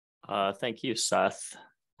Thank you, Seth.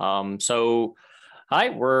 Hi,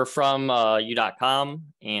 we're from U.com,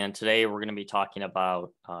 and today we're going to be talking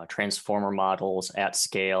about transformer models at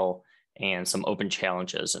scale and some open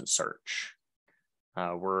challenges in search.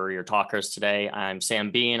 We're your talkers today. I'm Sam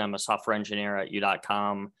Bean. I'm a software engineer at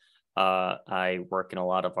U.com. I work in a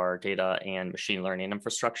lot of our data and machine learning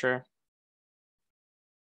infrastructure.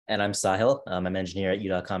 And I'm Saahil. I'm an engineer at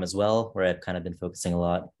U.com as well, where I've kind of been focusing a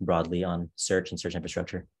lot broadly on search and search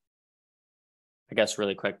infrastructure. I guess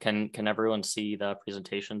really quick, can everyone see the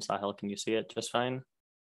presentation? Saahil, can you see it just fine?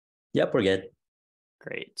 Yep, we're good.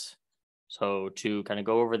 Great. So to kind of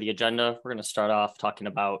go over the agenda, we're going to start off talking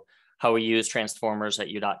about how we use transformers at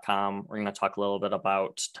U.com. We're going to talk a little bit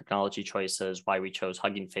about technology choices, why we chose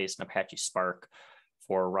Hugging Face and Apache Spark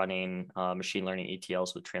for running machine learning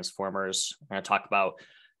ETLs with transformers. We're going to talk about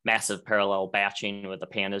massive parallel batching with the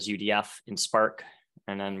Pandas UDF in Spark.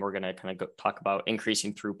 And then we're going to kind of talk about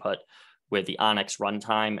increasing throughput with the Onyx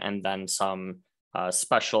runtime, and then some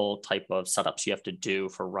special type of setups you have to do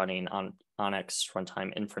for running on Onyx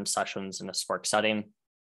runtime inference sessions in a Spark setting.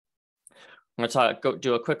 I'm going to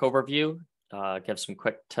do a quick overview, give some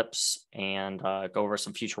quick tips, and go over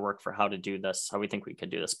some future work for how to do this, how we think we could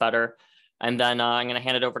do this better. And then I'm going to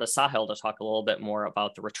hand it over to Saahil to talk a little bit more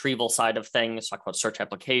about the retrieval side of things, talk about search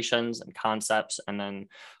applications and concepts, and then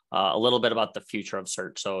a little bit about the future of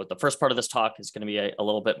search. So the first part of this talk is going to be a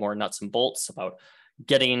little bit more nuts and bolts about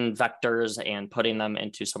getting vectors and putting them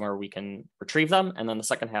into somewhere we can retrieve them. And then the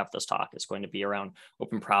second half of this talk is going to be around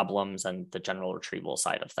open problems and the general retrieval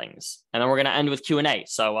side of things. And then we're going to end with Q&A.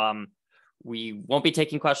 So we won't be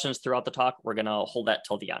taking questions throughout the talk. We're going to hold that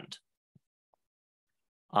till the end.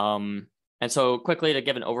 And so quickly to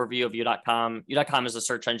give an overview of U.com, U.com is a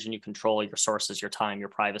search engine. You control your sources, your time, your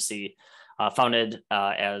privacy, founded,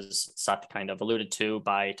 as Seth kind of alluded to,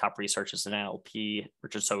 by top researchers in NLP,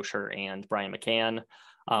 Richard Socher and Brian McCann.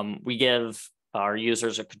 We give our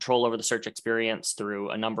users a control over the search experience through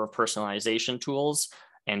a number of personalization tools,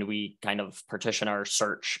 and we kind of partition our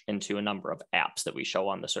search into a number of apps that we show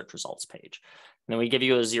on the search results page. And then we give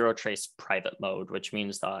you a zero trace private mode, which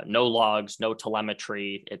means no logs, no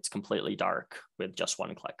telemetry. It's completely dark with just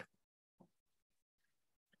one click.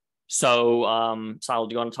 So Saahil,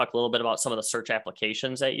 do you want to talk a little bit about some of the search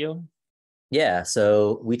applications at you? Yeah,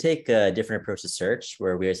 so we take a different approach to search,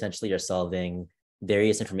 where we essentially are solving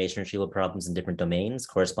various information retrieval problems in different domains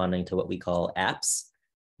corresponding to what we call apps.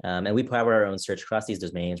 And we power our own search across these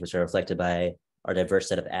domains, which are reflected by our diverse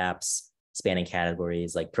set of apps spanning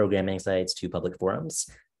categories like programming sites to public forums.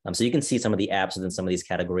 So you can see some of the apps within some of these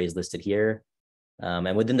categories listed here.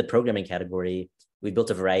 And within the programming category, we built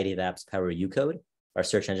a variety of apps to power UCode, our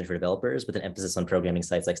search engine for developers, with an emphasis on programming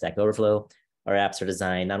sites like Stack Overflow. Our apps are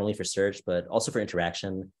designed not only for search, but also for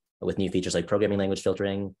interaction with new features like programming language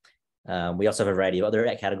filtering. We also have a variety of other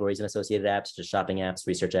categories and associated apps, such as shopping apps,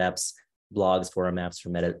 research apps, blogs, forum apps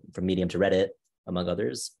from Medium to Reddit, among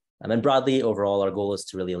others. And broadly, overall, our goal is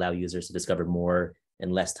to really allow users to discover more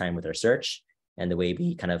in less time with our search and the way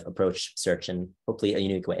we kind of approach search in hopefully a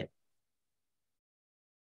unique way.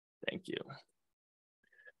 Thank you.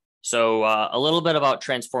 So a little bit about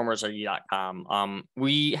transformers at U.com.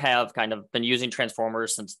 We have kind of been using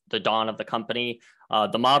transformers since the dawn of the company.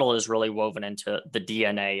 The model is really woven into the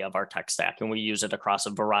DNA of our tech stack, and we use it across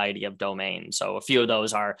a variety of domains. So a few of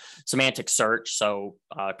those are semantic search, so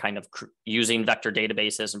kind of using vector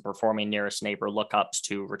databases and performing nearest neighbor lookups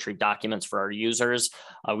to retrieve documents for our users.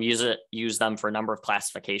 We use them for a number of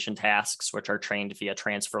classification tasks, which are trained via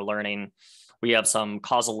transfer learning. We have some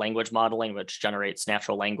causal language modeling, which generates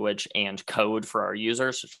natural language and code for our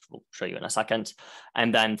users, which we'll show you in a second.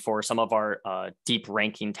 And then for some of our deep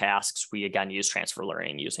ranking tasks, we again use transfer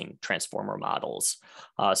learning using transformer models.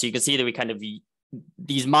 So you can see that we kind of,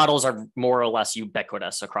 these models are more or less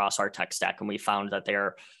ubiquitous across our tech stack. And we found that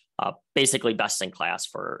they're basically best in class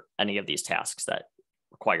for any of these tasks that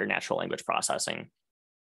require natural language processing.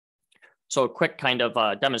 So a quick kind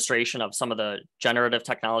of demonstration of some of the generative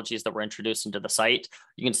technologies that were introduced into the site.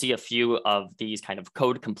 You can see a few of these kind of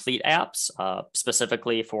code complete apps,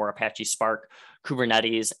 specifically for Apache Spark,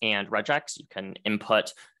 Kubernetes, and regex. You can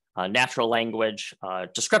input natural language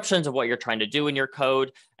descriptions of what you're trying to do in your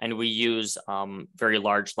code. And we use very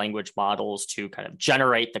large language models to kind of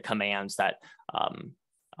generate the commands that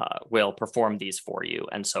will perform these for you.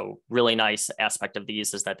 And so really nice aspect of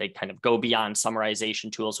these is that they kind of go beyond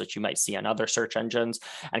summarization tools, which you might see on other search engines,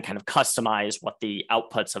 and kind of customize what the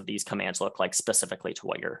outputs of these commands look like specifically to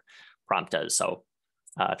what your prompt is. So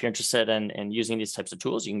if you're interested in using these types of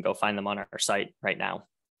tools, you can go find them on our site right now.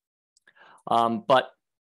 But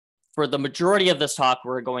For the majority of this talk,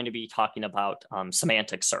 we're going to be talking about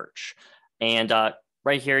semantic search. And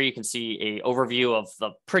right here, you can see an overview of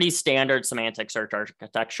the pretty standard semantic search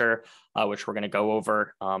architecture, which we're going to go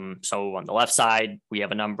over. So on the left side, we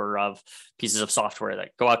have a number of pieces of software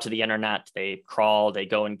that go out to the internet. They crawl, they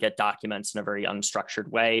go and get documents in a very unstructured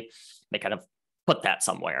way. They kind of put that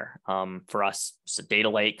somewhere. For us, it's a data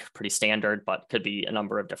lake, pretty standard, but could be a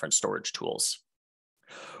number of different storage tools.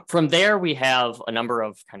 From there, we have a number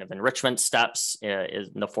of kind of enrichment steps in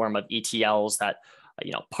the form of ETLs that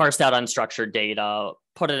parse out unstructured data,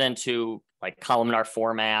 put it into like columnar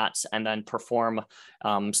formats, and then perform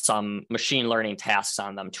some machine learning tasks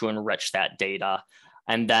on them to enrich that data.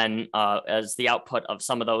 And then as the output of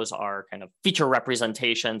some of those are kind of feature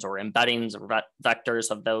representations or embeddings or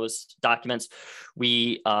vectors of those documents,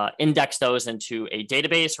 we index those into a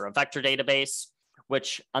database or a vector database,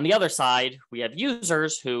 which on the other side, we have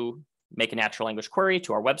users who make a natural language query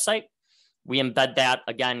to our website. We embed that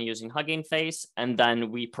again using Hugging Face, and then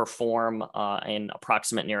we perform an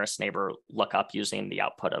approximate nearest neighbor lookup using the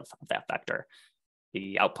output of that vector.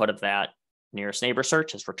 The output of that nearest neighbor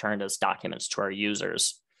search is returned as documents to our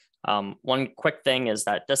users. One quick thing is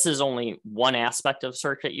that this is only one aspect of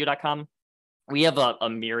search at u.com. We have a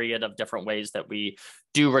myriad of different ways that we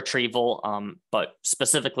do retrieval, but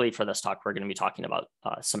specifically for this talk, we're going to be talking about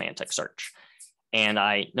semantic search. And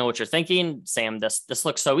I know what you're thinking, Sam, this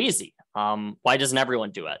looks so easy. Why doesn't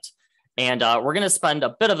everyone do it? And we're going to spend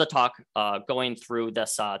a bit of the talk going through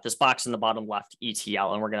this box in the bottom left,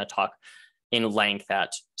 ETL, and we're going to talk in length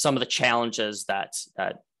at some of the challenges that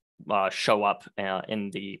show up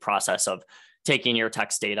in the process of taking your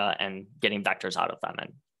text data and getting vectors out of them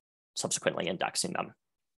and subsequently indexing them.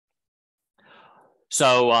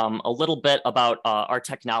 So a little bit about our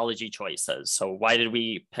technology choices. So why did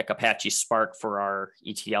we pick Apache Spark for our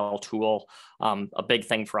ETL tool? A big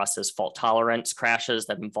thing for us is fault tolerance. Crashes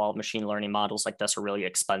that involve machine learning models like this are really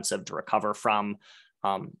expensive to recover from,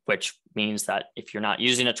 which means that if you're not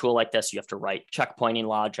using a tool like this, you have to write checkpointing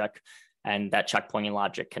logic, and that checkpointing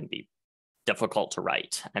logic can be difficult to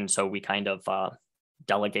write. And so we kind of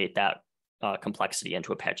delegate that complexity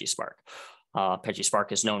into Apache Spark. Apache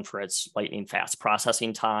Spark is known for its lightning fast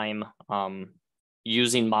processing time.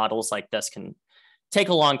 Using models like this can take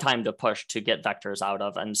a long time to push to get vectors out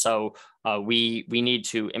of. And so we need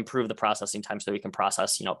to improve the processing time so we can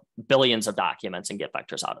process billions of documents and get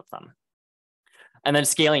vectors out of them. And then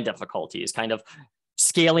scaling difficulties, kind of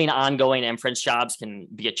scaling ongoing inference jobs can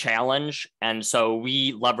be a challenge. And so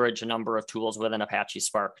we leverage a number of tools within Apache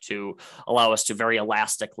Spark to allow us to very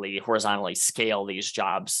elastically, horizontally scale these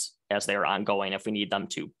jobs as they're ongoing if we need them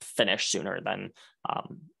to finish sooner than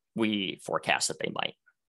we forecast that they might.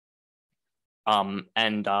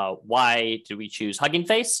 Why do we choose Hugging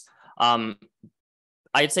Face?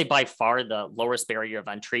 I'd say by far the lowest barrier of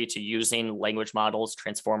entry to using language models,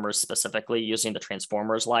 transformers specifically, using the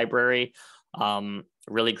transformers library.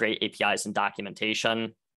 Really great APIs and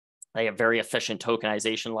documentation. They have very efficient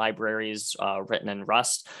tokenization libraries written in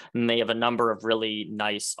Rust, and they have a number of really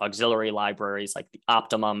nice auxiliary libraries like the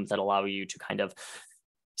Optimum that allow you to kind of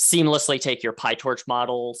seamlessly take your PyTorch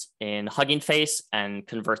models in Hugging Face and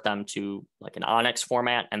convert them to like an Onyx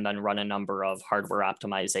format, and then run a number of hardware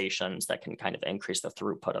optimizations that can kind of increase the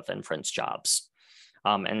throughput of inference jobs.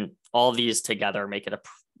 And all of these together make it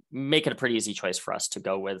a pretty easy choice for us to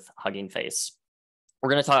go with Hugging Face. We're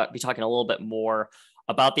going to be talking a little bit more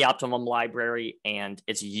about the Optimum library and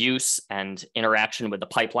its use and interaction with the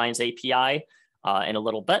Pipelines API in a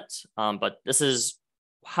little bit. But this is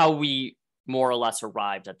how we more or less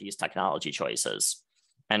arrived at these technology choices.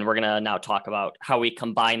 And we're going to now talk about how we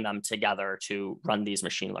combine them together to run these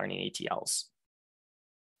machine learning ETLs.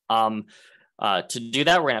 To do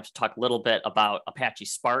that, we're going to have to talk a little bit about Apache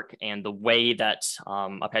Spark and the way that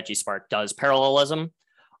Apache Spark does parallelism.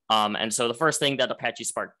 And so the first thing that Apache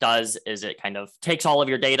Spark does is it kind of takes all of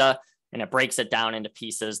your data and it breaks it down into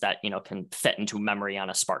pieces that can fit into memory on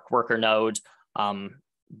a Spark worker node.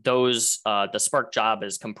 The Spark job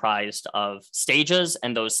is comprised of stages,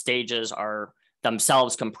 and those stages are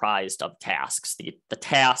themselves comprised of tasks. The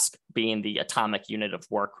task being the atomic unit of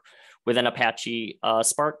work within Apache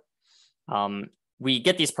Spark. We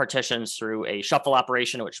get these partitions through a shuffle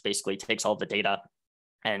operation, which basically takes all the data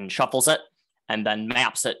and shuffles it, and then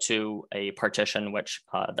maps it to a partition, which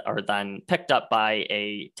are then picked up by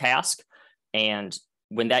a task. And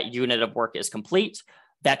when that unit of work is complete,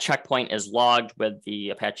 that checkpoint is logged with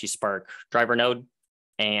the Apache Spark driver node.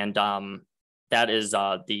 And that is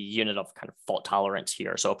the unit of kind of fault tolerance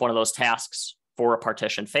here. So if one of those tasks for a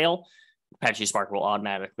partition fail, Apache Spark will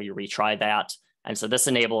automatically retry that. And so this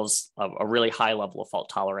enables a really high level of fault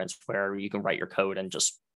tolerance where you can write your code and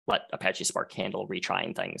just let Apache Spark handle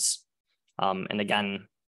retrying things. And again,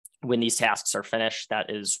 when these tasks are finished, that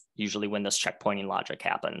is usually when this checkpointing logic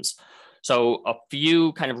happens. So a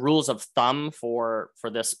few kind of rules of thumb for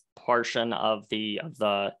this portion of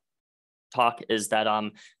the talk is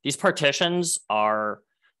that these partitions are,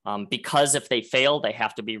 because if they fail, they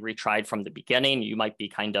have to be retried from the beginning. You might be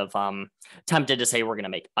kind of tempted to say, we're going to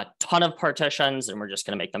make a ton of partitions and we're just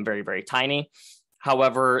going to make them very, very tiny.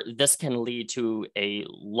 However, this can lead to a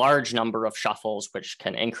large number of shuffles, which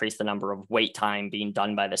can increase the number of wait time being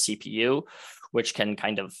done by the CPU, which can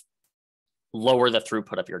kind of lower the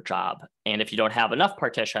throughput of your job. And if you don't have enough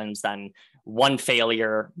partitions, then one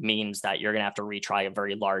failure means that you're going to have to retry a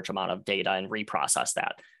very large amount of data and reprocess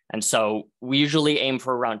that. And so we usually aim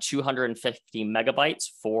for around 250 megabytes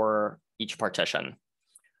for each partition.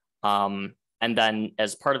 And then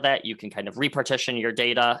as part of that, you can kind of repartition your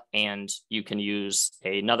data, and you can use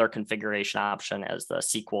another configuration option as the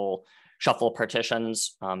SQL shuffle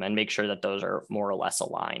partitions, and make sure that those are more or less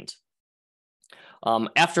aligned.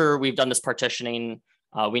 After we've done this partitioning,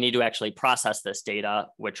 we need to actually process this data,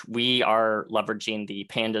 which we are leveraging the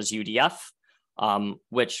pandas UDF,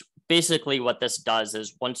 which basically what this does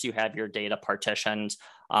is once you have your data partitioned,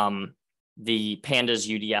 the pandas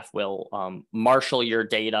UDF will marshal your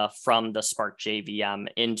data from the Spark JVM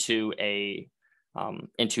into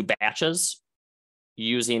batches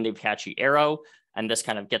using the Apache Arrow, and this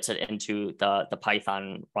kind of gets it into the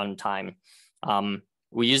Python runtime.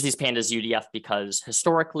 We use these pandas UDF because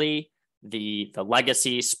historically, the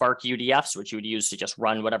legacy Spark UDFs, which you would use to just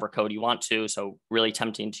run whatever code you want to, so really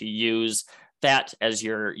tempting to use that as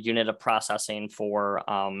your unit of processing for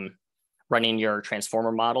running your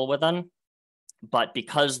transformer model within. But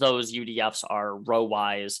because those UDFs are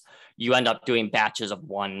row-wise, you end up doing batches of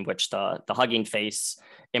one, which the Hugging Face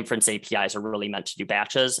inference APIs are really meant to do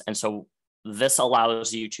batches. And so this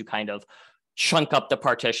allows you to kind of chunk up the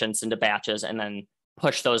partitions into batches and then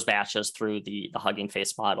push those batches through the Hugging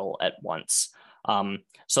Face model at once.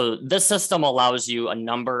 So this system allows you a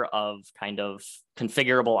number of kind of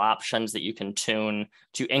configurable options that you can tune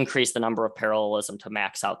to increase the number of parallelism to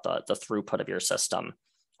max out the throughput of your system.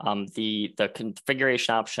 The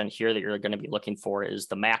configuration option here that you're going to be looking for is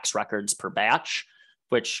the max records per batch,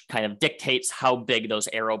 which kind of dictates how big those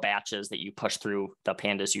arrow batches that you push through the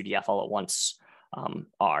pandas UDF all at once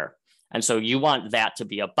are. And so you want that to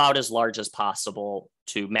be about as large as possible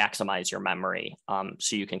to maximize your memory.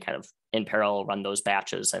 So you can kind of in parallel run those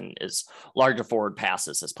batches and as large a forward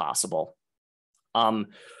passes as possible.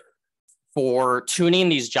 For tuning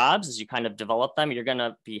these jobs, as you kind of develop them, you're going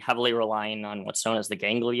to be heavily relying on what's known as the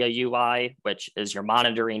Ganglia UI, which is your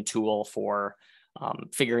monitoring tool for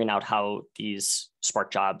figuring out how these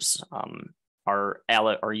Spark jobs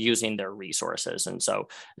are using their resources. And so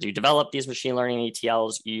as you develop these machine learning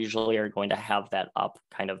ETLs, you usually are going to have that up,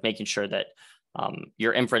 kind of making sure that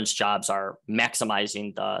your inference jobs are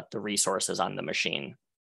maximizing the resources on the machine.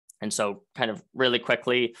 And so kind of really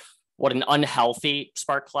quickly, what an unhealthy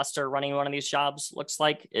Spark cluster running one of these jobs looks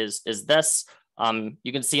like is this.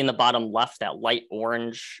 You can see in the bottom left, that light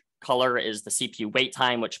orange color is the CPU wait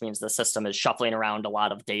time, which means the system is shuffling around a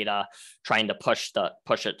lot of data, trying to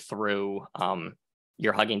push it through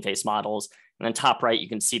your Hugging Face models. And then top right, you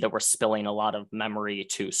can see that we're spilling a lot of memory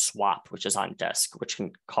to swap, which is on disk, which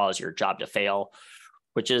can cause your job to fail,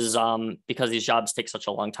 which is because these jobs take such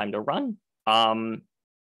a long time to run,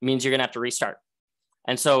 means you're gonna have to restart.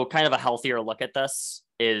 And so kind of a healthier look at this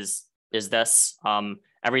is this.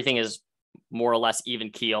 Everything is more or less even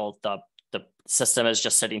keel. The system is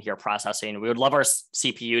just sitting here processing. We would love our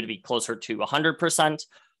CPU to be closer to 100%,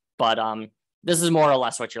 but this is more or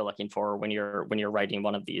less what you're looking for when you're writing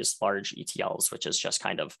one of these large ETLs, which is just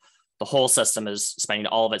kind of the whole system is spending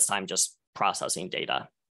all of its time just processing data.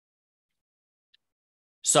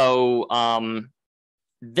 So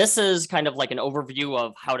this is kind of like an overview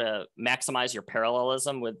of how to maximize your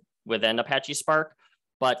parallelism within Apache Spark.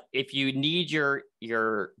 But if you need your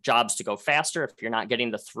jobs to go faster, if you're not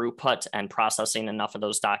getting the throughput and processing enough of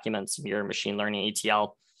those documents in your machine learning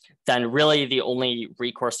ETL, then really the only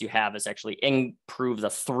recourse you have is actually improve the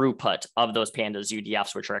throughput of those pandas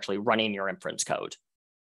UDFs, which are actually running your inference code.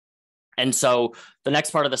 And so the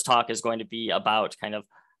next part of this talk is going to be about kind of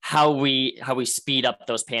how we speed up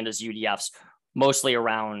those pandas UDFs, mostly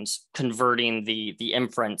around converting the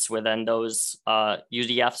inference within those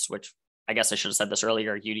UDFs, which I guess I should have said this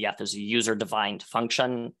earlier. UDF is a user-defined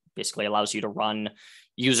function, basically allows you to run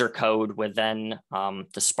user code within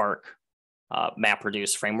the Spark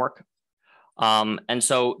MapReduce framework. And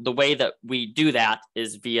so the way that we do that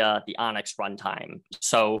is via the Onyx runtime.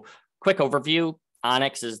 So quick overview,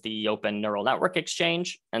 Onyx is the open neural network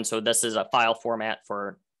exchange. And so this is a file format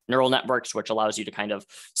for neural networks, which allows you to kind of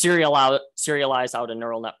serialize out a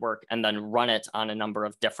neural network and then run it on a number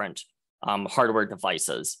of different hardware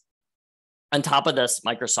devices. On top of this,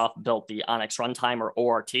 Microsoft built the Onyx runtime, or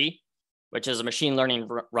ORT, which is a machine learning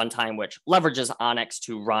runtime which leverages Onyx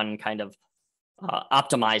to run kind of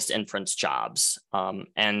optimized inference jobs.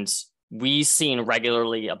 And we've seen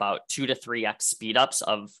regularly about 2 to 3x speedups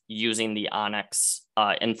of using the Onyx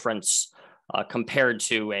inference compared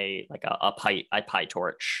to a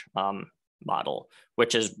PyTorch model,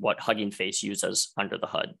 which is what Hugging Face uses under the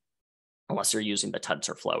hood, unless you're using the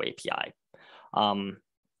TensorFlow API.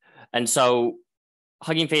 And so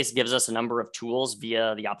Hugging Face gives us a number of tools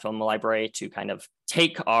via the Optimum library to kind of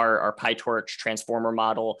take our PyTorch transformer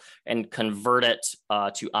model and convert it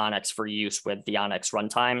to Onyx for use with the Onyx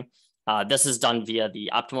runtime. This is done via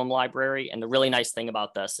the Optimum library. And the really nice thing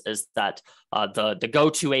about this is that the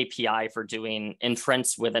go-to API for doing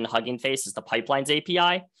inference within Hugging Face is the Pipelines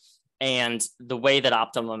API. And the way that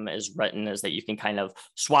Optimum is written is that you can kind of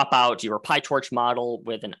swap out your PyTorch model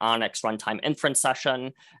with an Onyx runtime inference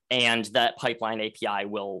session, and that pipeline API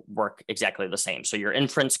will work exactly the same. So your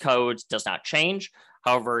inference code does not change.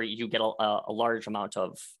 However, you get a large amount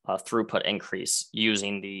of throughput increase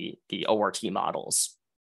using the ORT models.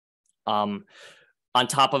 On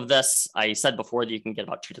top of this, I said before that you can get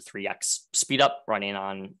about 2 to 3x speed up running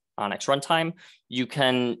on Onyx runtime. You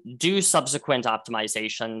can do subsequent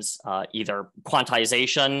optimizations, either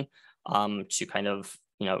quantization to kind of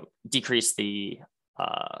decrease the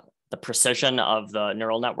precision of the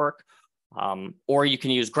neural network, or you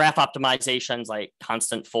can use graph optimizations like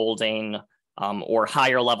constant folding, or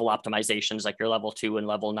higher level optimizations like your level 2 and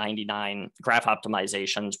level 99 graph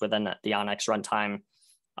optimizations within the Onyx runtime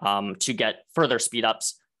to get further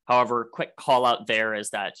speedups. However, quick call out there is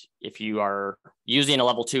that if you are using a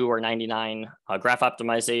level 2 or 99 graph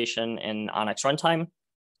optimization in Onyx runtime,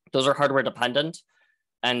 those are hardware dependent.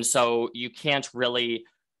 And so you can't really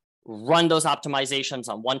run those optimizations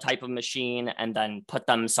on one type of machine and then put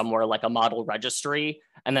them somewhere like a model registry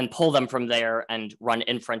and then pull them from there and run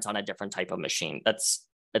inference on a different type of machine. It's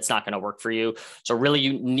not going to work for you. So really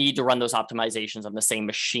you need to run those optimizations on the same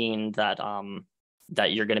machine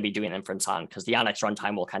that you're going to be doing inference on, because the Onyx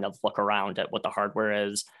runtime will kind of look around at what the hardware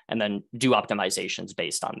is and then do optimizations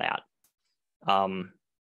based on that.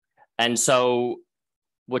 And so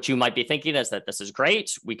what you might be thinking is that this is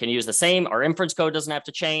great. We can use the same. Our inference code doesn't have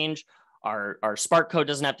to change. Our Spark code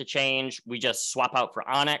doesn't have to change. We just swap out for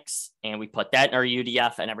Onyx and we put that in our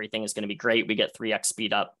UDF and everything is going to be great. We get 3x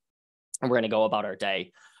speed up and we're going to go about our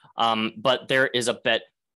day. But there is a bit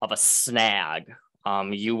of a snag.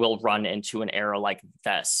 You will run into an error like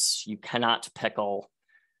this. You cannot pickle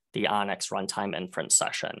the Onyx runtime inference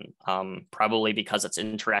session, probably because it's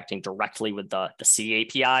interacting directly with the C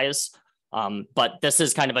APIs. But this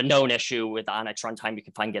is kind of a known issue with Onyx runtime. You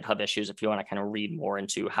can find GitHub issues if you want to kind of read more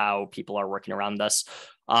into how people are working around this.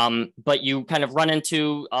 But you kind of run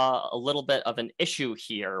into a little bit of an issue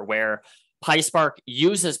here where PySpark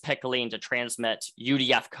uses pickling to transmit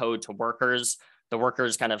UDF code to workers. The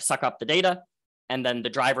workers kind of suck up the data, and then the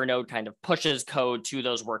driver node kind of pushes code to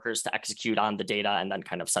those workers to execute on the data and then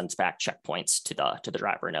kind of sends back checkpoints to the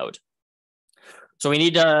driver node. So we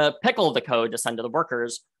need to pickle the code to send to the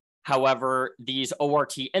workers. However, these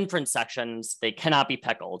ORT inference sections, they cannot be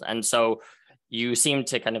pickled. And so you seem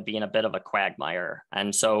to kind of be in a bit of a quagmire.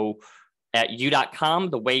 And so at u.com,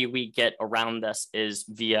 the way we get around this is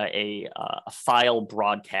via a file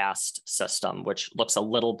broadcast system, which looks a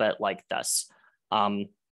little bit like this.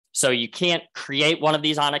 So you can't create one of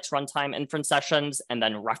these Onyx runtime inference sessions and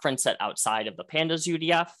then reference it outside of the Pandas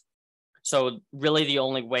UDF. So really the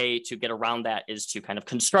only way to get around that is to kind of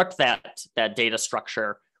construct that data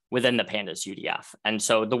structure within the Pandas UDF. And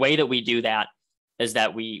so the way that we do that is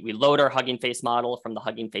that we load our Hugging Face model from the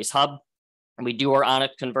Hugging Face hub. And we do our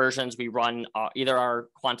Onyx conversions. We run either our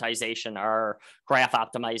quantization, our graph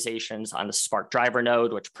optimizations on the Spark driver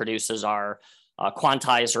node, which produces our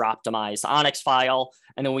quantized or optimized Onyx file.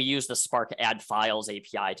 And then we use the Spark add files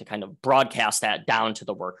API to kind of broadcast that down to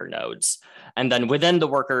the worker nodes. And then on the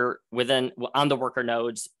worker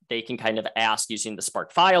nodes, they can kind of ask using the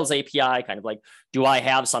Spark files API, kind of like, do I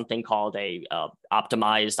have something called a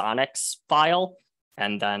optimized Onyx file?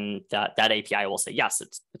 And then that API will say, yes,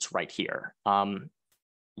 it's right here,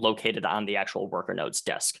 located on the actual worker node's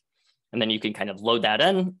disk. And then you can kind of load that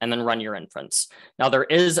in and then run your inference. Now, there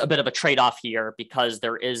is a bit of a trade-off here because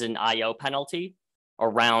there is an IO penalty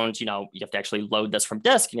around, you have to actually load this from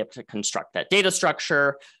disk and you have to construct that data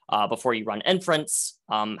structure before you run inference.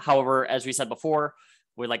 However, as we said before,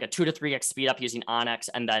 with like a 2 to 3x speed up using Onyx,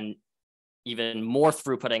 and then even more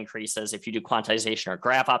throughput increases if you do quantization or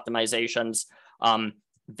graph optimizations.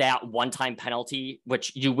 That one-time penalty,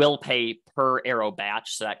 which you will pay per arrow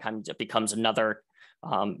batch, so that kind of becomes another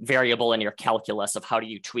variable in your calculus of how do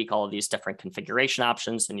you tweak all of these different configuration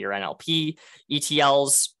options in your NLP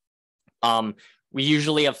ETLs. We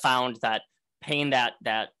usually have found that paying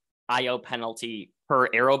that IO penalty per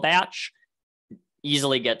arrow batch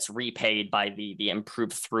easily gets repaid by the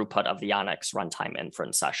improved throughput of the Onyx runtime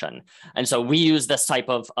inference session. And so we use this type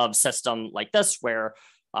of system like this, where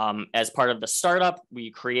as part of the startup, we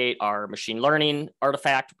create our machine learning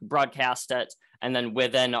artifact, broadcast it, and then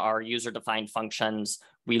within our user-defined functions,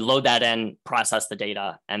 we load that in, process the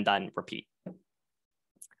data, and then repeat.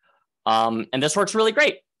 And this works really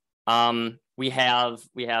great. We have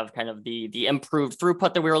kind of the improved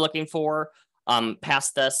throughput that we were looking for.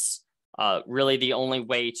 Past this, really the only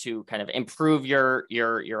way to kind of improve your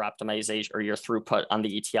optimization or your throughput on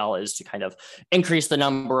the ETL is to kind of increase the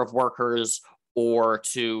number of workers, or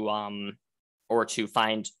to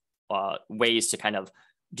find ways to kind of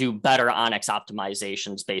do better Onyx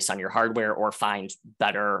optimizations based on your hardware, or find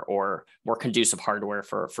better or more conducive hardware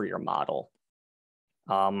for your model.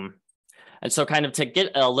 And so kind of to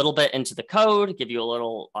get a little bit into the code, give you a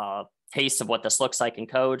little taste of what this looks like in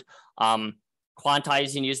code.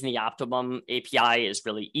 Quantizing using the Optimum API is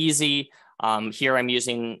really easy. Here I'm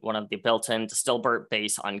using one of the built-in Dilbert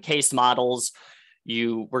based uncased models.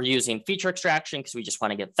 We're using feature extraction because we just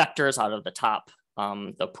want to get vectors out of the top,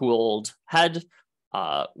 the pooled head.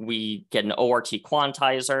 We get an ORT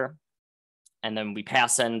quantizer, and then we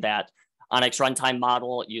pass in that Onyx runtime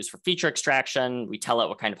model used for feature extraction. We tell it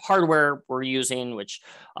what kind of hardware we're using, which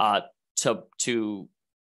to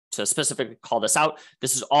specifically call this out,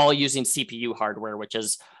 this is all using CPU hardware, which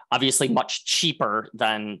is obviously much cheaper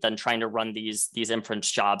than trying to run these inference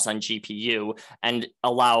jobs on GPU, and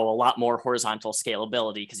allow a lot more horizontal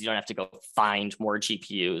scalability because you don't have to go find more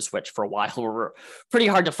GPUs, which for a while were pretty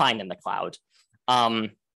hard to find in the cloud.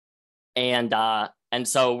 And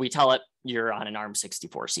so we tell it you're on an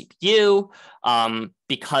ARM64 CPU.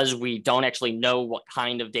 Because we don't actually know what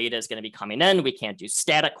kind of data is going to be coming in, we can't do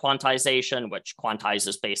static quantization, which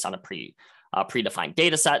quantizes based on a predefined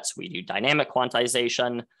data sets. We do dynamic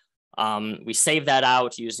quantization. We save that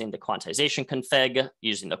out using the quantization config,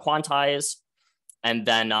 using the quantize. And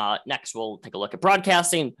then next, we'll take a look at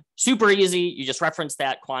broadcasting. Super easy. You just reference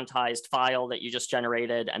that quantized file that you just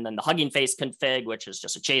generated, and then the Hugging Face config, which is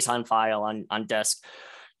just a JSON file on disk.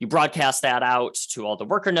 You broadcast that out to all the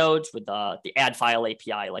worker nodes with the add file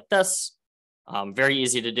API like this. Very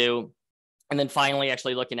easy to do. And then finally,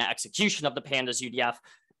 actually looking at execution of the Pandas UDF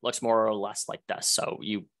looks more or less like this. So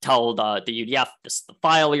you tell the UDF, this is the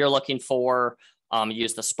file you're looking for.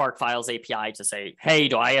 Use the Spark Files API to say, hey,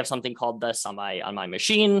 do I have something called this on my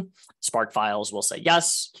machine? Spark Files will say,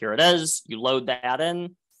 yes, here it is. You load that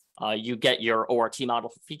in. You get your ORT model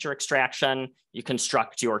for feature extraction. You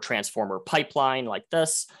construct your transformer pipeline like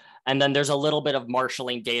this. And then there's a little bit of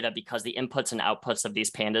marshalling data because the inputs and outputs of these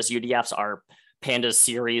Pandas UDFs are Pandas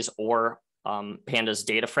series or Pandas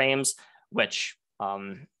data frames, which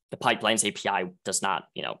the pipelines API does not,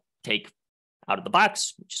 take out of the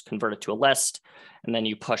box. You just convert it to a list, and then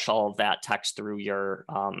you push all of that text through your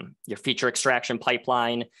feature extraction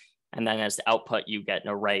pipeline. And then as the output, you get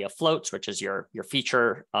an array of floats, which is your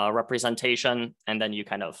feature representation. And then you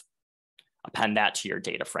kind of append that to your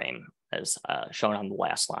data frame as shown on the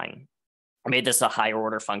last line. I made this a higher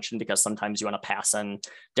order function because sometimes you want to pass in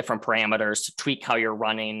different parameters to tweak how you're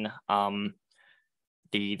running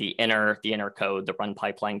the inner code, the run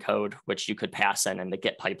pipeline code, which you could pass in the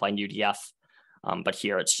get pipeline UDF. But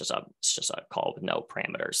here it's just a call with no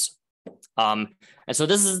parameters. And so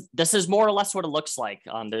this is more or less what it looks like.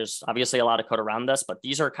 There's obviously a lot of code around this, but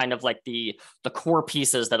these are kind of like the core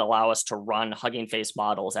pieces that allow us to run Hugging Face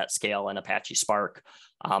models at scale in Apache Spark.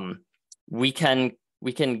 We can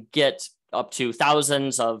get up to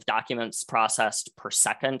thousands of documents processed per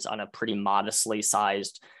second on a pretty modestly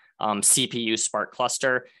sized CPU Spark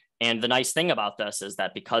cluster. And the nice thing about this is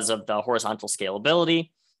that because of the horizontal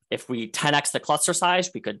scalability, if we 10x the cluster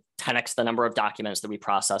size, we could 10x the number of documents that we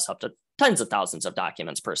process up to tens of thousands of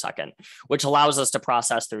documents per second, which allows us to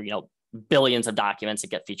process through billions of documents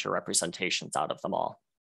and get feature representations out of them all.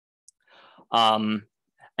 And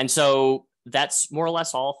so that's more or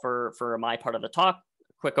less all for my part of the talk.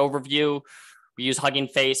 Quick overview. We use Hugging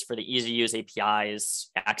Face for the easy to use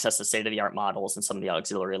APIs, access to state-of-the-art models, and some of the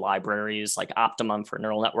auxiliary libraries like Optimum for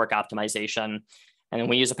neural network optimization. And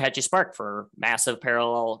we use Apache Spark for massive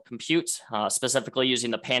parallel compute, specifically using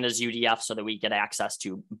the pandas UDF so that we get access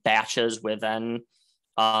to batches within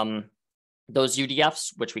those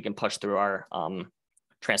UDFs, which we can push through our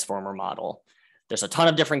transformer model. There's a ton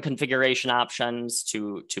of different configuration options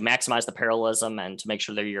to maximize the parallelism and to make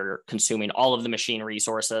sure that you're consuming all of the machine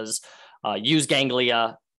resources. Use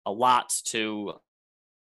Ganglia a lot to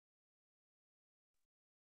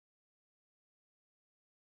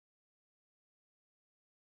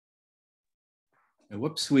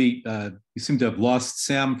Whoops, we seem to have lost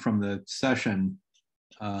Sam from the session.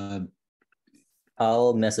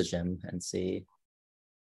 I'll message him and see.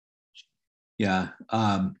 Yeah,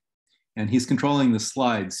 and he's controlling the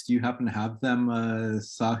slides. Do you happen to have them,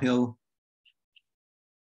 Saahil?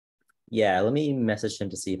 Yeah, let me message him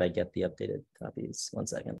to see if I get the updated copies. 1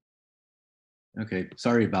 second. Okay,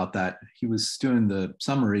 sorry about that. He was doing the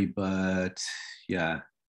summary, but yeah.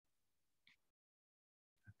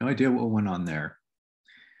 No idea what went on there.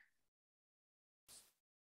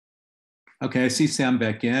 Okay, I see Sam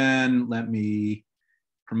back in. Let me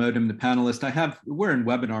promote him to panelist. We're in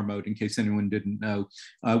webinar mode in case anyone didn't know.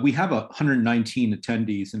 We have 119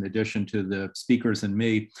 attendees in addition to the speakers and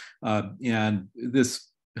me, and this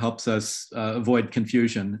helps us avoid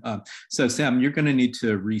confusion. So Sam, you're gonna need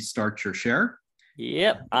to restart your share.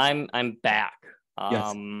 Yep, I'm back. Yes.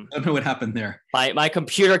 I don't know what happened there. My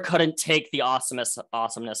computer couldn't take the awesomeness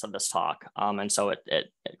of this talk, and so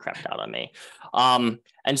it crapped out on me.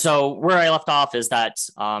 And so where I left off is that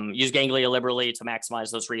use Ganglia liberally to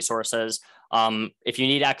maximize those resources. If you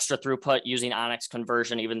need extra throughput, using Onyx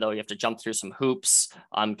conversion, even though you have to jump through some hoops,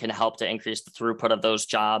 can help to increase the throughput of those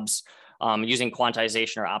jobs. Using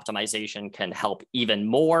quantization or optimization can help even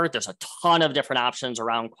more. There's a ton of different options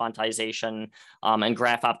around quantization and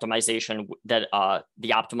graph optimization that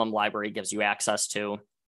the Optimum library gives you access to.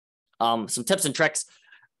 Some tips and tricks.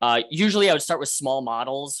 Usually I would start with small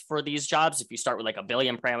models for these jobs. If you start with like a 1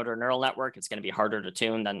 billion parameter neural network, it's going to be harder to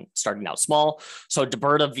tune than starting out small. So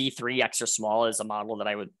Deberta V3 extra small is a model that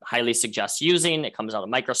I would highly suggest using. It comes out of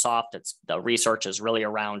Microsoft. The research is really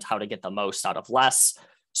around how to get the most out of less.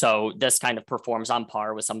 So this kind of performs on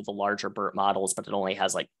par with some of the larger BERT models, but it only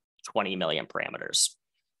has like 20 million parameters.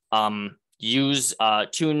 Tune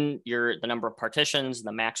the number of partitions and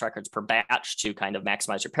the max records per batch to kind of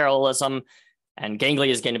maximize your parallelism. And Ganglia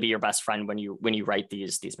is going to be your best friend when you write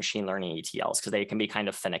these machine learning ETLs, because they can be kind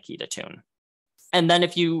of finicky to tune. And then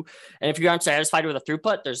if you aren't satisfied with the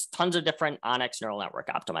throughput, there's tons of different Onyx neural network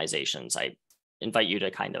optimizations. I invite you to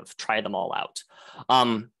kind of try them all out.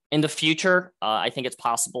 In the future, I think it's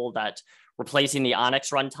possible that replacing the Onyx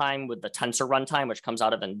runtime with the Tensor runtime, which comes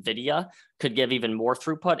out of NVIDIA, could give even more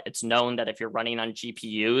throughput. It's known that if you're running on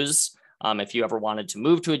GPUs, if you ever wanted to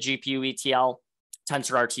move to a GPU ETL,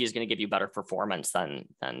 TensorRT is going to give you better performance than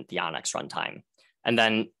the Onyx runtime. And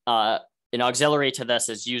then an auxiliary to this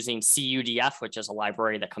is using CUDF, which is a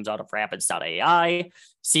library that comes out of rapids.ai.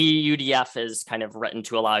 CUDF is kind of written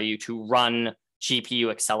to allow you to run GPU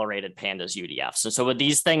accelerated pandas UDFs. And so with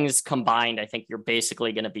these things combined, I think you're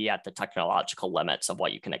basically going to be at the technological limits of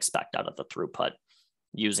what you can expect out of the throughput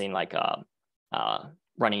using like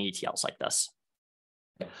running ETLs like this.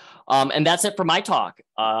 And that's it for my talk.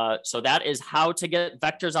 So that is how to get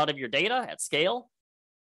vectors out of your data at scale.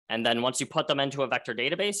 And then once you put them into a vector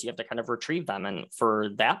database, you have to kind of retrieve them. And for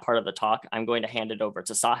that part of the talk, I'm going to hand it over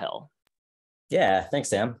to Saahil. Yeah, thanks,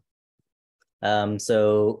 Sam.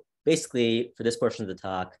 So basically, for this portion of the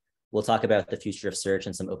talk, we'll talk about the future of search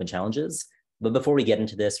and some open challenges. But before we get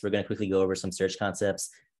into this, we're going to quickly go over some search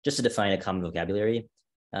concepts just to define a common vocabulary.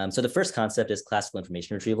 So the first concept is classical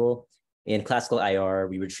information retrieval. In classical IR,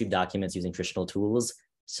 we retrieve documents using traditional tools,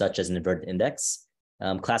 such as an inverted index.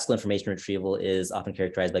 Classical information retrieval is often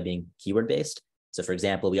characterized by being keyword-based. So for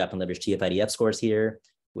example, we often leverage TF-IDF scores here,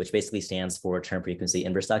 which basically stands for term frequency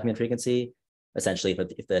inverse document frequency. Essentially,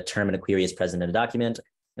 if the term in a query is present in a document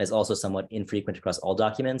and is also somewhat infrequent across all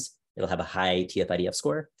documents, it'll have a high TF-IDF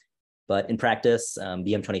score. But in practice,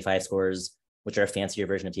 BM25 scores, which are a fancier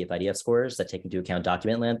version of TF-IDF scores that take into account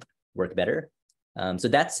document length, work better. So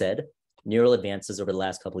that said, neural advances over the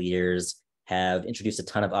last couple of years have introduced a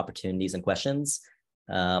ton of opportunities and questions.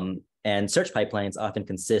 And search pipelines often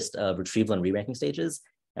consist of retrieval and re-ranking stages.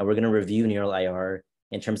 And we're going to review neural IR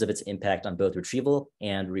in terms of its impact on both retrieval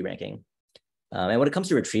and re-ranking. And when it comes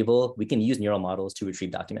to retrieval, we can use neural models to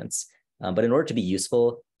retrieve documents. But in order to be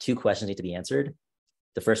useful, two questions need to be answered.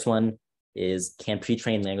 The first one is, can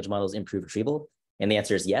pre-trained language models improve retrieval? And the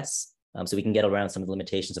answer is yes. So we can get around some of the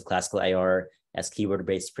limitations of classical IR as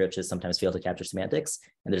keyword-based approaches sometimes fail to capture semantics.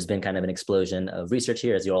 And there's been kind of an explosion of research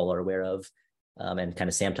here, as you all are aware of, and kind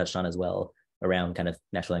of Sam touched on as well. around kind of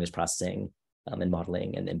natural language processing and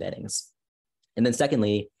modeling and embeddings. And then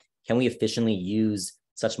secondly, can we efficiently use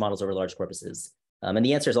such models over large corpuses? And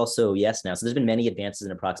the answer is also yes now. So there's been many advances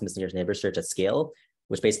in approximate nearest neighbor search at scale,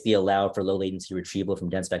 which basically allow for low latency retrieval from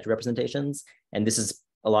dense vector representations. And this is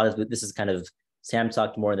kind of, Sam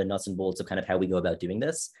talked more in the nuts and bolts of kind of how we go about doing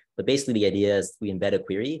this. But basically the idea is we embed a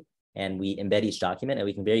query and we embed each document and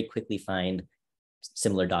we can very quickly find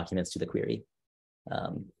similar documents to the query.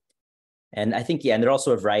 And I think, yeah, and there are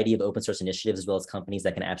also a variety of open source initiatives as well as companies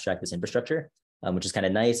that can abstract this infrastructure, which is kind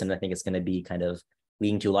of nice. And I think it's going to be kind of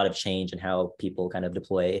leading to a lot of change in how people kind of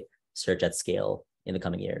deploy search at scale in the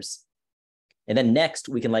coming years. And then next,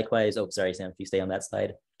 we can likewise, oh, sorry, Sam, if you stay on that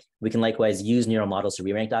slide, we can likewise use neural models to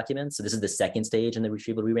re-rank documents. So this is the second stage in the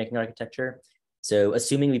retrieval re-ranking architecture. So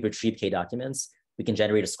assuming we've retrieved K documents, we can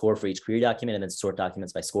generate a score for each query document and then sort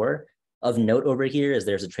documents by score. Of note over here is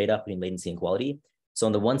there's a trade-off between latency and quality. So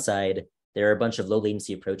on the one side, there are a bunch of low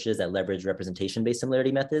latency approaches that leverage representation-based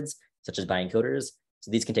similarity methods, such as biencoders. So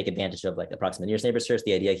these can take advantage of like approximate nearest neighbor search.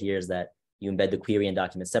 The idea here is that you embed the query and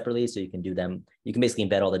documents separately, so you can do them. You can basically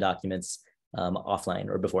embed all the documents offline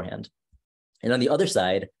or beforehand. And on the other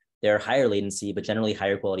side, there are higher latency, but generally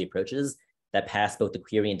higher quality approaches that pass both the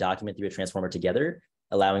query and document through a transformer together,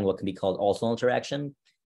 allowing what can be called all-to-all interaction.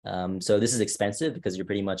 So this is expensive because you're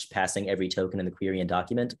pretty much passing every token in the query and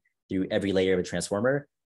document through every layer of a transformer.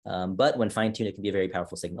 But when fine-tuned, it can be a very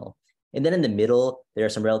powerful signal. And then in the middle, there are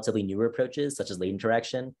some relatively newer approaches, such as latent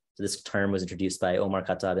interaction. So this term was introduced by Omar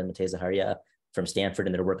Khattab and Matej Zaharia from Stanford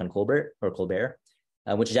in their work on Colbert,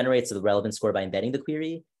 which generates the relevance score by embedding the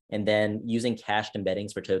query and then using cached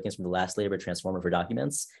embeddings for tokens from the last layer of a transformer for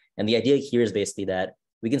documents. And the idea here is basically that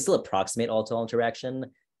we can still approximate all-to-all interaction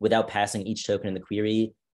without passing each token in the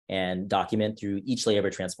query and document through each layer of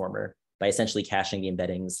a transformer by essentially caching the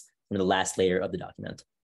embeddings from the last layer of the document.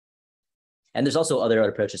 And there's also other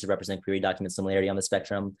approaches to represent query document similarity on the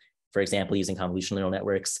spectrum, for example, using convolutional neural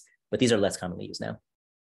networks, but these are less commonly used now.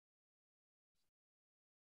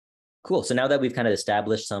 Cool, so now that we've kind of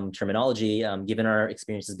established some terminology, given our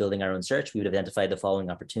experiences building our own search, we would identify the following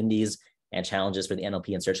opportunities and challenges for the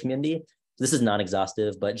NLP and search community. So this is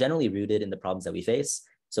non-exhaustive, but generally rooted in the problems that we face.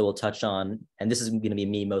 So we'll touch on, and this is going to be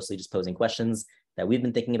me mostly just posing questions that we've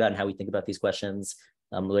been thinking about and how we think about these questions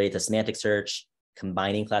related to semantic search,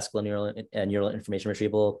 combining classical and neural information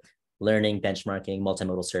retrieval, learning, benchmarking,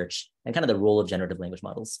 multimodal search, and kind of the role of generative language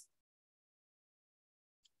models.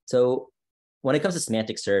 So when it comes to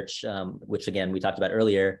semantic search, which again, we talked about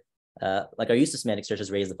earlier, like our use of semantic search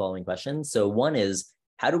has raised the following questions. So one is,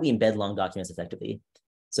 how do we embed long documents effectively?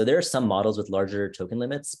 So there are some models with larger token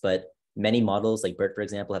limits, but many models like BERT, for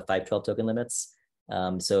example, have 512 token limits.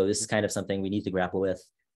 So this is kind of something we need to grapple with,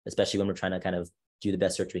 especially when we're trying to kind of do the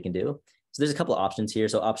best search we can do. So there's a couple of options here.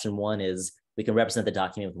 So option one is we can represent the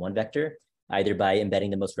document with one vector, either by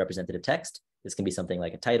embedding the most representative text. This can be something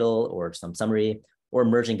like a title or some summary, or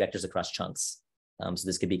merging vectors across chunks. So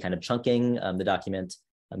this could be kind of chunking the document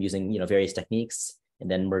using various techniques and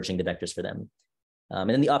then merging the vectors for them. And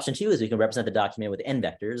then the option two is we can represent the document with n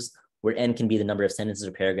vectors, where n can be the number of sentences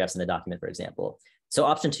or paragraphs in the document, for example. So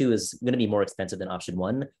option two is going to be more expensive than option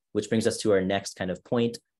one, which brings us to our next kind of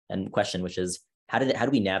point and question, which is how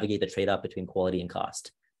do we navigate the trade-off between quality and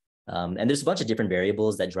cost? And there's a bunch of different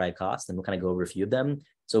variables that drive cost, and we'll kind of go over a few of them.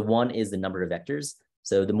 So one is the number of vectors.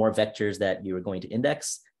 So the more vectors that you're going to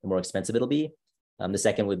index, the more expensive it'll be. The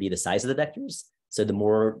second would be the size of the vectors. So the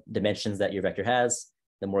more dimensions that your vector has,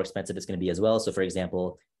 the more expensive it's going to be as well. So for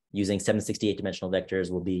example, using 768 dimensional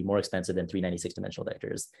vectors will be more expensive than 396 dimensional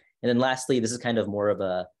vectors. And then lastly, this is kind of more of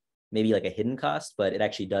a, maybe like a hidden cost, but it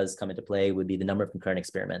actually does come into play, would be the number of concurrent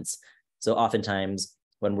experiments. So oftentimes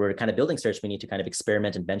when we're kind of building search, we need to kind of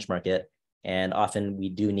experiment and benchmark it. And often we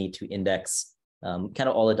do need to index kind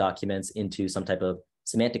of all the documents into some type of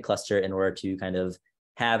semantic cluster in order to kind of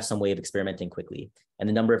have some way of experimenting quickly. And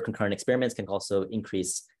the number of concurrent experiments can also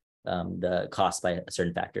increase the cost by a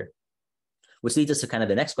certain factor. Which leads us to kind of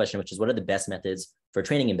the next question, which is what are the best methods for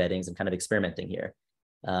training embeddings and kind of experimenting here?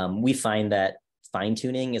 We find that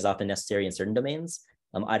fine-tuning is often necessary in certain domains.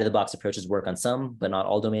 Out-of-the-box approaches work on some, but not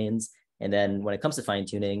all domains. And then when it comes to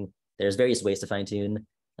fine-tuning, there's various ways to fine-tune.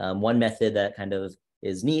 One method that kind of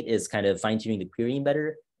is neat is kind of fine-tuning the querying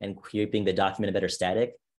better and keeping the document better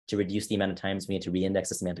static to reduce the amount of times we need to re-index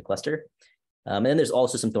a semantic cluster. And then there's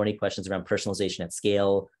also some thorny questions around personalization at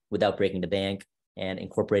scale without breaking the bank and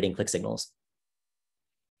incorporating click signals.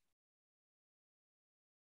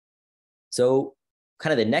 So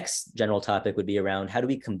kind of the next general topic would be around how do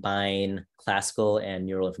we combine classical and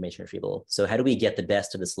neural information retrieval? So how do we get the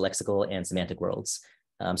best of this lexical and semantic worlds?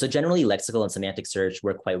 So generally lexical and semantic search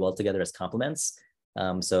work quite well together as complements.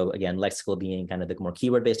 So again, lexical being kind of the more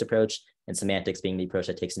keyword-based approach, and semantics being the approach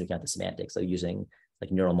that takes into account the semantics, so using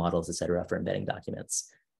like neural models, et cetera, for embedding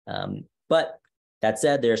documents. But that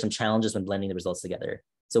said, there are some challenges when blending the results together.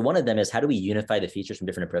 So one of them is, how do we unify the features from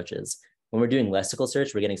different approaches? When we're doing lexical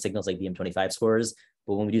search, we're getting signals like BM25 scores,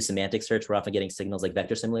 but when we do semantic search, we're often getting signals like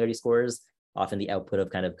vector similarity scores, often the output of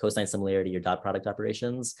kind of cosine similarity or dot product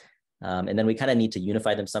operations. And then we kind of need to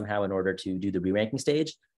unify them somehow in order to do the re-ranking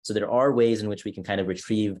stage. So there are ways in which we can kind of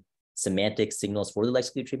retrieve semantic signals for the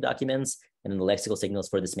lexically retrieved documents and then the lexical signals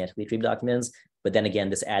for the semantically retrieved documents. But then again,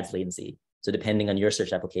 this adds latency. So depending on your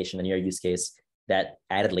search application and your use case, that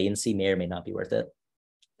added latency may or may not be worth it.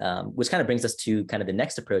 Which kind of brings us to kind of the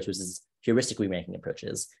next approach, which is heuristic re-ranking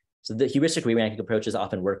approaches. So the heuristic re-ranking approaches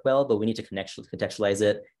often work well, but we need to contextualize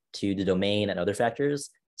it to the domain and other factors.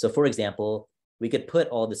 So for example, we could put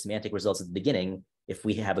all the semantic results at the beginning if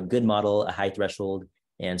we have a good model, a high threshold,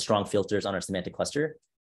 and strong filters on our semantic cluster.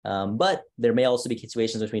 But there may also be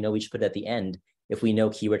situations which we know we should put at the end if we know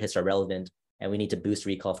keyword hits are relevant and we need to boost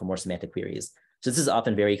recall for more semantic queries. So this is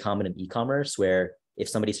often very common in e-commerce, where if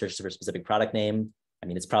somebody searches for a specific product name, I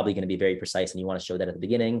mean, it's probably going to be very precise and you want to show that at the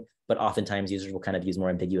beginning, but oftentimes users will kind of use more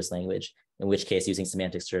ambiguous language, in which case using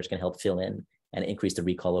semantic search can help fill in and increase the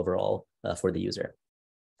recall overall for the user.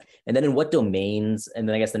 And then in what domains, and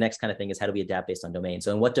then I guess the next kind of thing is, how do we adapt based on domain?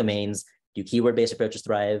 So in what domains do keyword-based approaches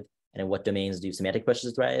thrive? And in what domains do semantic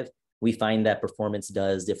approaches thrive? We find that performance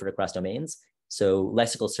does differ across domains. So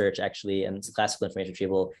lexical search actually and classical information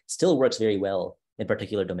retrieval still works very well in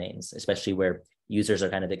particular domains, especially where users are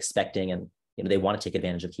kind of expecting and they want to take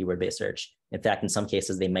advantage of keyword-based search. In fact, in some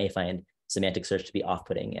cases, they may find semantic search to be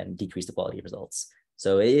off-putting and decrease the quality of results.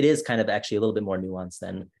 So it is kind of actually a little bit more nuanced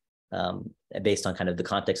than based on kind of the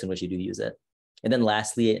context in which you do use it. And then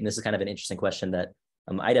lastly, and this is kind of an interesting question that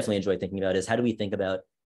I definitely enjoy thinking about, is how do we think about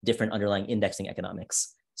different underlying indexing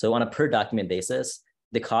economics? So on a per document basis,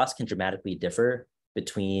 the cost can dramatically differ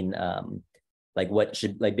between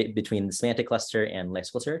between the semantic cluster and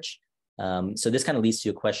lexical search. So this kind of leads to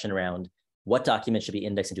a question around what documents should be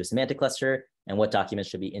indexed into a semantic cluster and what documents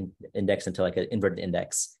should be indexed into like an inverted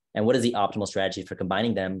index. And what is the optimal strategy for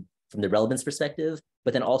combining them from the relevance perspective,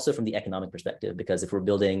 but then also from the economic perspective? Because if we're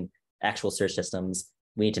building actual search systems,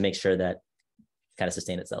 we need to make sure that kind of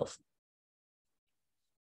sustain itself.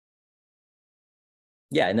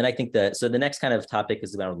 Yeah, and then I think so the next kind of topic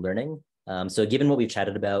is about learning. So given what we've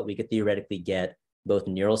chatted about, we could theoretically get both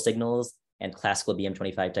neural signals and classical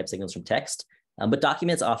BM25 type signals from text. But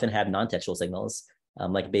documents often have non-textual signals,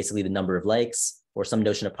 like basically the number of likes or some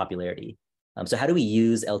notion of popularity. So how do we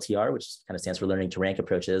use LTR, which kind of stands for learning to rank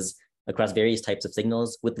approaches, across various types of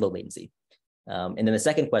signals with low latency? And then the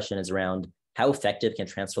second question is around how effective can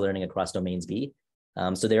transfer learning across domains be?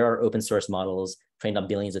 So there are open source models trained on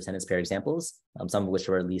billions of sentence pair examples, some of which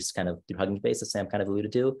are at least kind of through Hugging Face, as Sam kind of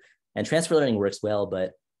alluded to. And transfer learning works well,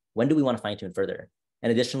 but when do we want to fine tune further?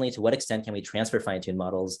 And additionally, to what extent can we transfer fine tune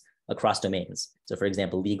models across domains? So for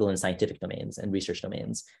example, legal and scientific domains and research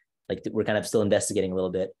domains. Like we're kind of still investigating a little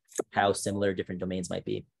bit how similar different domains might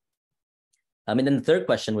be. And then the third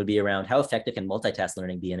question would be around how effective can multitask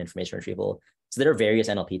learning be in information retrieval? So there are various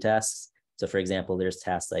NLP tasks. So for example, there's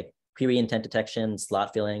tasks like query intent detection,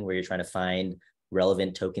 slot filling, where you're trying to find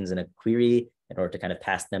relevant tokens in a query in order to kind of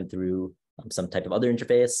pass them through some type of other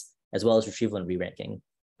interface, as well as retrieval and re-ranking.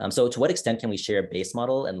 So to what extent can we share a base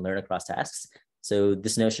model and learn across tasks? So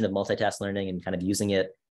this notion of multitask learning and kind of using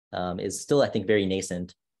it is still, I think, very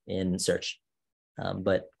nascent in search,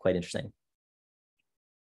 but quite interesting.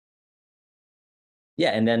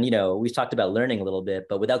 Yeah, and then, we've talked about learning a little bit,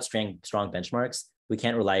 but without strong benchmarks, we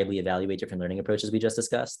can't reliably evaluate different learning approaches we just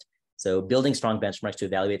discussed. So building strong benchmarks to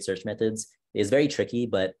evaluate search methods is very tricky,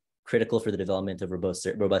 but critical for the development of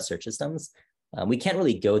robust search systems. We can't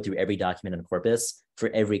really go through every document in a corpus for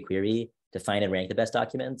every query to find and rank the best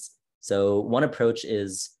documents. So one approach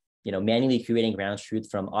is, manually creating ground truth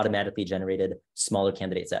from automatically generated smaller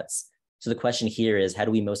candidate sets. So the question here is, how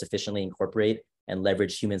do we most efficiently incorporate and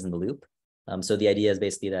leverage humans in the loop? So the idea is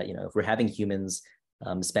basically that, if we're having humans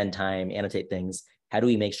spend time, annotate things, how do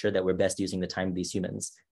we make sure that we're best using the time of these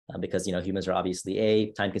humans? Because, humans are obviously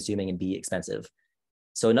A, time consuming, and B, expensive.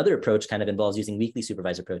 So another approach kind of involves using weakly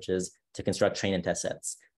supervised approaches to construct train and test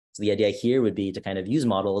sets. So the idea here would be to kind of use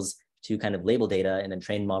models to kind of label data and then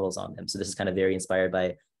train models on them. So this is kind of very inspired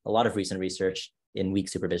by a lot of recent research in weak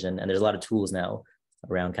supervision. And there's a lot of tools now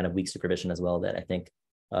around kind of weak supervision as well that I think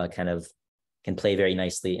kind of can play very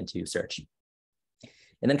nicely into search.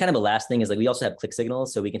 And then kind of the last thing is, like, we also have click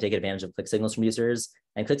signals. So we can take advantage of click signals from users,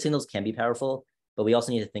 and click signals can be powerful. but we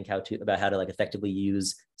also need to think about how to like effectively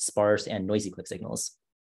use sparse and noisy click signals.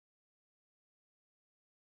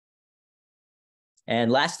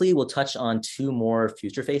 And lastly, we'll touch on two more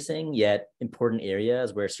future-facing yet important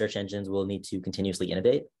areas where search engines will need to continuously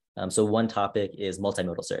innovate. So one topic is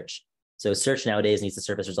multimodal search. So search nowadays needs to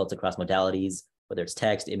surface results across modalities, whether it's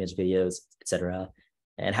text, image, videos, etc.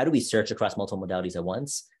 And how do we search across multiple modalities at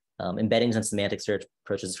once? Embeddings and semantic search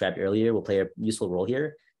approaches described earlier will play a useful role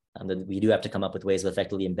here. That we do have to come up with ways of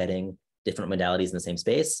effectively embedding different modalities in the same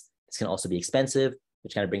space. This can also be expensive,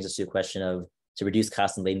 which kind of brings us to a question of, to reduce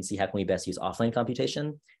cost and latency, how can we best use offline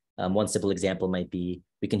computation? One simple example might be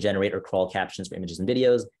we can generate or crawl captions for images and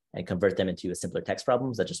videos and convert them into a simpler text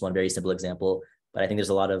problems. That's just one very simple example. But I think there's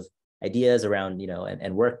a lot of ideas around,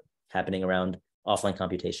 and work happening around offline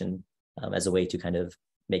computation as a way to kind of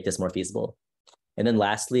make this more feasible. And then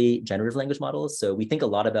lastly, generative language models. So we think a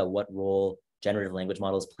lot about what role generative language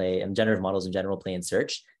models play and generative models in general play in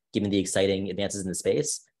search, given the exciting advances in the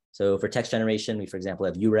space. So for text generation, we, for example,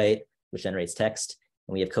 have UWrite, which generates text,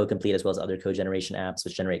 and we have Code Complete as well as other code generation apps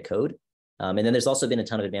which generate code. And then there's also been a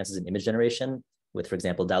ton of advances in image generation with, for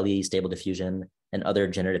example, DALL-E, Stable Diffusion, and other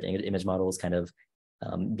generative image models kind of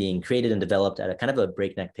being created and developed at a kind of a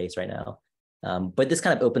breakneck pace right now. But this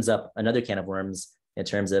kind of opens up another can of worms in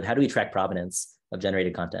terms of how do we track provenance of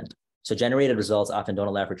generated content. So generated results often don't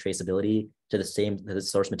allow for traceability to the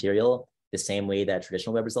source material the same way that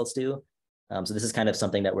traditional web results do. So this is kind of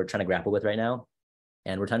something that we're trying to grapple with right now.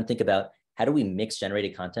 And we're trying to think about how do we mix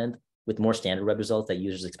generated content with more standard web results that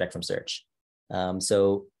users expect from search.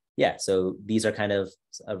 So these are kind of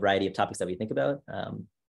a variety of topics that we think about.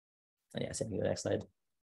 So go next slide.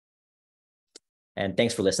 And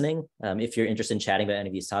thanks for listening. If you're interested in chatting about any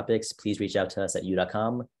of these topics, please reach out to us at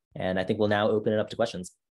u.com. And I think we'll now open it up to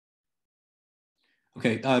questions.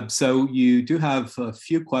 Okay, so you do have a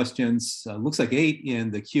few questions, looks like 8 in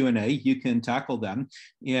the Q&A. You can tackle them,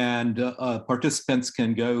 and participants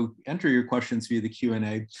can go enter your questions via the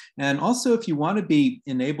Q&A. And also, if you want to be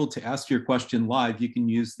enabled to ask your question live, you can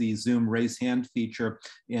use the Zoom raise hand feature,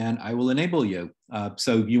 and I will enable you.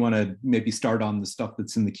 So you want to maybe start on the stuff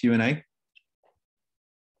that's in the Q&A?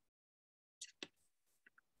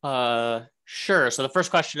 Sure. So the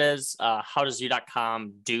first question is, how does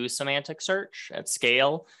u.com do semantic search at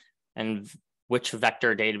scale, and which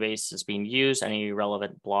vector database is being used? Any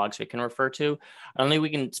relevant blogs we can refer to? I don't think we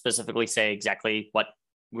can specifically say exactly what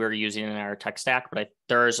we're using in our tech stack, but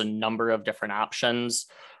there's a number of different options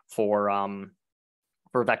for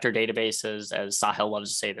vector databases. As Saahil loves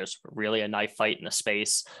to say, there's really a knife fight in the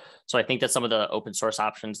space. So I think that some of the open source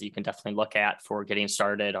options that you can definitely look at for getting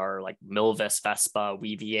started are like Milvus, Vespa,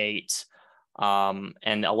 Weaviate, and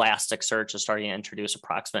Elasticsearch is starting to introduce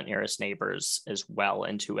approximate nearest neighbors as well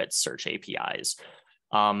into its search APIs.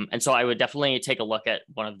 And so I would definitely take a look at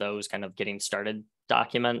one of those kind of getting started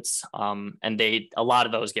documents. And a lot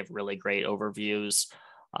of those give really great overviews.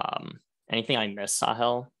 Anything I missed,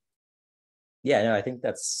 Saahil? Yeah, no, I think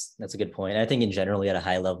that's a good point. I think in generally at a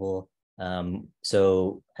high level, and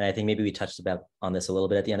I think maybe we touched on this a little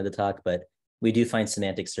bit at the end of the talk, but we do find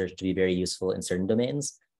semantic search to be very useful in certain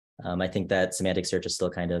domains. I think that semantic search is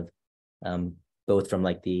still kind of both from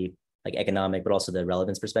the economic, but also the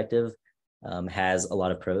relevance perspective, has a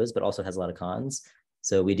lot of pros, but also has a lot of cons.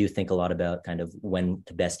 So we do think a lot about kind of when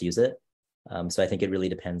to best use it. So I think it really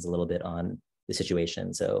depends a little bit on the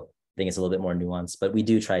situation. So I think it's a little bit more nuanced, but we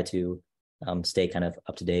do try to stay kind of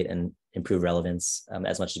up to date and improve relevance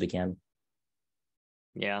as much as we can.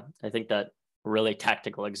 Yeah, I think that really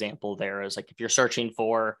tactical example there is if you're searching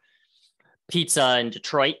for pizza in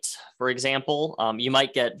Detroit, for example, you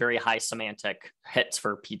might get very high semantic hits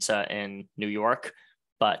for pizza in New York,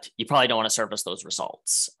 but you probably don't want to surface those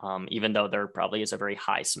results, even though there probably is a very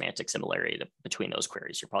high semantic similarity between those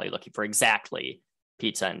queries. You're probably looking for exactly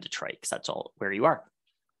pizza in Detroit because that's all where you are.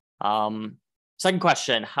 Second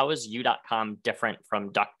question, how is u.com different from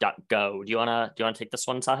DuckDuckGo? Do you want to take this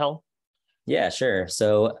one, Saahil? Yeah, sure.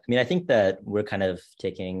 So, I think that we're kind of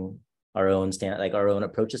taking our own our own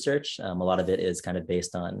approach to search. A lot of it is kind of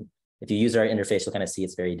based on, if you use our interface, you'll kind of see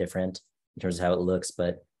it's very different in terms of how it looks,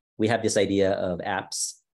 but we have this idea of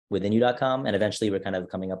apps within u.com, and eventually we're kind of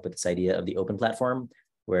coming up with this idea of the open platform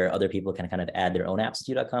where other people can kind of add their own apps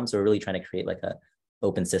to u.com. So we're really trying to create a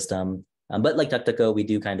open system. But like DuckDuckGo, we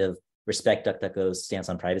do kind of respect DuckDuckGo's stance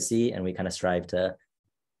on privacy, and we kind of strive to,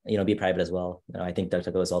 be private as well. I think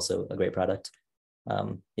DuckDuckGo is also a great product.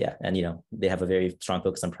 And they have a very strong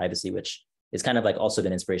focus on privacy, which is kind of also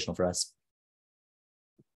been inspirational for us.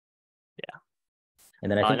 Yeah.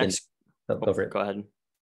 And then I think go for it. Go ahead.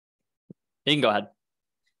 You can go ahead.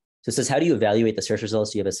 So it says, how do you evaluate the search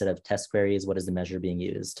results? Do you have a set of test queries? What is the measure being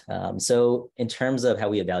used? So in terms of how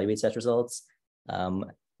we evaluate search results,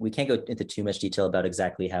 we can't go into too much detail about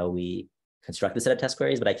exactly how we construct the set of test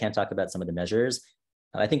queries, but I can talk about some of the measures.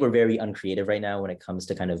 I think we're very uncreative right now when it comes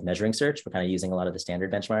to kind of measuring search. We're kind of using a lot of the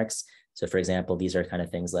standard benchmarks. So for example, these are kind of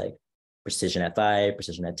things like precision at 5,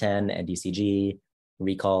 precision at 10, NDCG,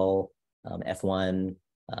 recall, F1,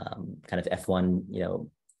 kind of F1,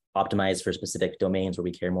 optimized for specific domains where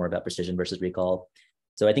we care more about precision versus recall.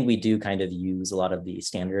 So I think we do kind of use a lot of the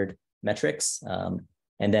standard metrics.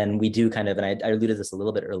 And then we do kind of, and I alluded to this a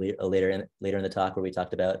little bit later in the talk where we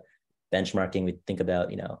talked about benchmarking. We think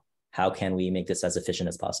about, how can we make this as efficient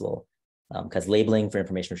as possible? Because labeling for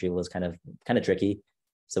information retrieval is kind of tricky.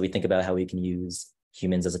 So we think about how we can use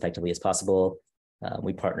humans as effectively as possible.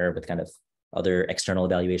 We partner with kind of other external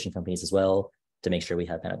evaluation companies as well to make sure we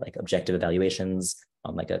have kind of like objective evaluations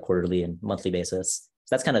on like a quarterly and monthly basis.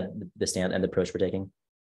 So that's kind of the stand and the approach we're taking.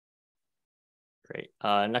 Great.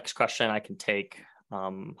 Next question I can take.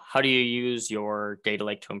 How do you use your data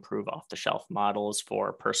lake to improve off-the-shelf models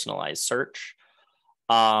for personalized search?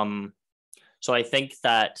 So I think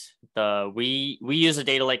that we use a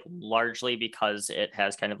data lake largely because it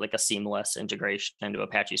has kind of like a seamless integration into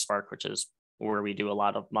Apache Spark, which is where we do a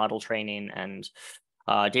lot of model training and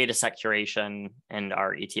data set curation, and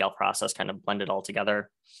our ETL process kind of blended all together.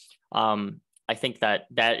 I think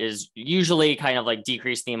that is usually kind of like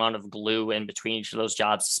decrease the amount of glue in between each of those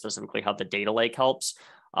jobs, specifically how the data lake helps.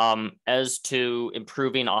 As to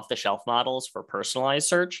improving off-the-shelf models for personalized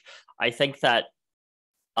search, I think that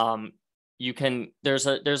there's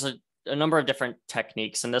a number of different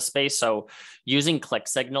techniques in this space. So using click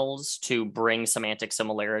signals to bring semantic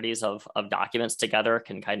similarities of documents together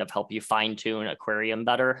can kind of help you fine tune a query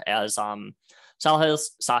embedder, as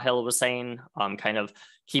Saahil was saying, kind of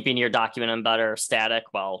keeping your document embedder static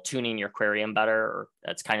while tuning your query embedder. Or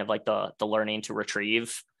that's kind of like the learning to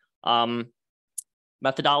retrieve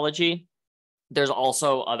methodology. There's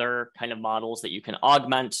also other kind of models that you can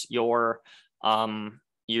augment your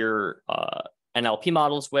NLP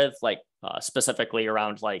models with, like specifically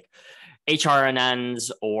around like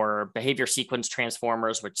HRNNs or behavior sequence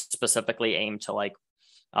transformers, which specifically aim to like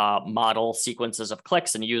model sequences of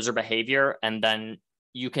clicks and user behavior. And then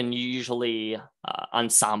you can usually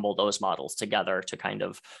ensemble those models together to kind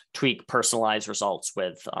of tweak personalized results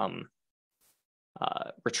with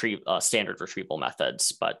standard retrieval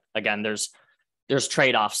methods. But again, there's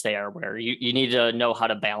trade-offs there where you need to know how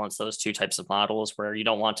to balance those two types of models, where you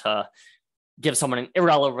don't want to give someone an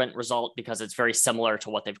irrelevant result because it's very similar to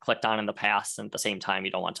what they've clicked on in the past. And at the same time,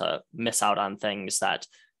 you don't want to miss out on things that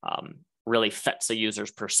really fits the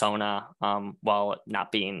user's persona while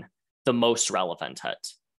not being the most relevant at.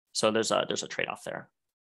 So there's a trade-off there.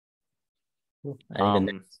 Go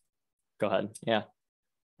ahead. Yeah.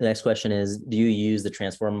 The next question is, do you use the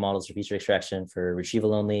transformer models for feature extraction for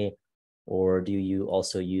retrieval only, or do you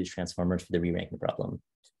also use transformers for the re-ranking problem?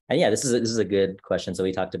 And yeah, this is a good question. So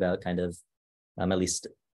we talked about kind of, at least,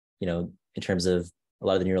 in terms of a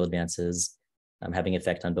lot of the neural advances having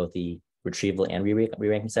effect on both the retrieval and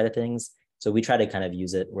re-ranking side of things. So we try to kind of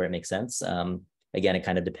use it where it makes sense. Again, it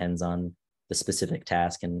kind of depends on the specific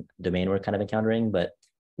task and domain we're kind of encountering, but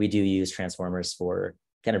we do use transformers for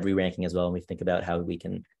kind of re-ranking as well. And we think about how we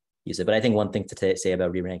can use it. But I think one thing to say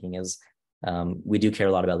about re-ranking is we do care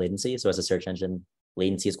a lot about latency. So as a search engine,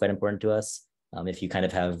 latency is quite important to us. If you kind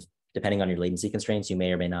of have, depending on your latency constraints, you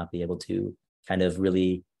may or may not be able to kind of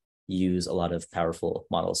really use a lot of powerful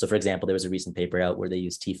models. So for example, there was a recent paper out where they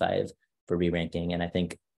used T5 for re-ranking, and I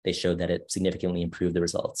think they showed that it significantly improved the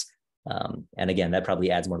results. And again, that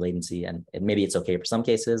probably adds more latency, and maybe it's okay for some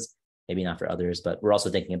cases, maybe not for others, but we're also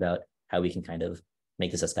thinking about how we can kind of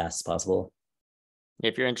make this as fast as possible.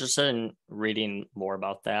 If you're interested in reading more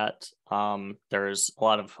about that, there's a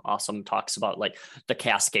lot of awesome talks about like the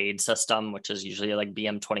cascade system, which is usually like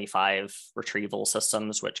BM25 retrieval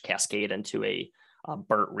systems, which cascade into a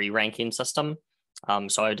BERT re-ranking system.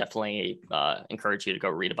 So I would definitely encourage you to go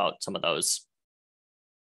read about some of those.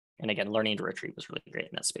 And again, learning to retrieve is really great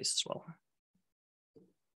in that space as well.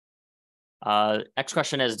 Next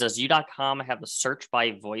question is, does U.com have a search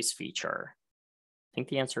by voice feature? I think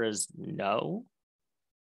the answer is no.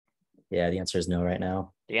 Yeah, the answer is no right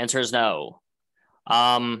now. The answer is no.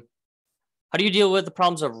 How do you deal with the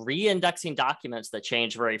problems of re-indexing documents that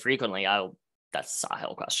change very frequently? That's a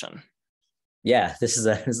Saahil question. Yeah, this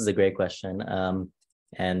is a great question.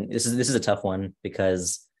 And this is a tough one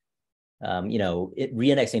because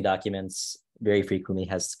re-indexing documents very frequently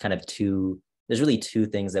has kind of there's really two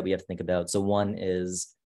things that we have to think about. So one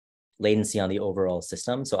is latency on the overall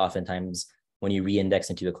system. So oftentimes when you re-index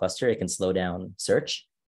into a cluster, it can slow down search.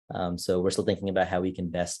 So we're still thinking about how we can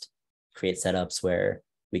best create setups where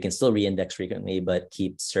we can still re-index frequently, but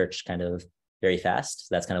keep search kind of very fast.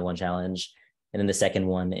 So that's kind of one challenge. And then the second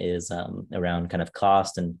one is around kind of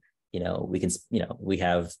cost. And, we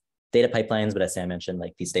have data pipelines, but as Sam mentioned,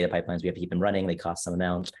 like these data pipelines, we have to keep them running. They cost some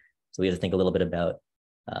amount. So we have to think a little bit about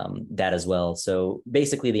that as well. So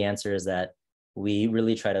basically the answer is that we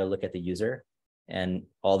really try to look at the user, and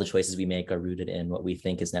all the choices we make are rooted in what we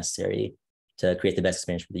think is necessary to create the best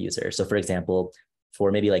experience for the user. So for example,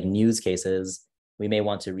 for maybe like news cases, we may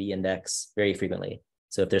want to re-index very frequently.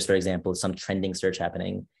 So if there's, for example, some trending search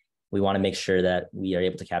happening, we want to make sure that we are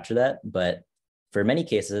able to capture that. But for many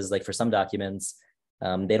cases, like for some documents,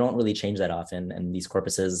 they don't really change that often. And these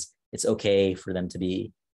corpuses, it's okay for them to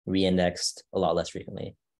be re-indexed a lot less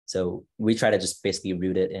frequently. So we try to just basically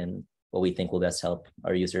root it in what we think will best help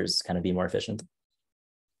our users kind of be more efficient.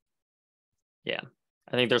 Yeah.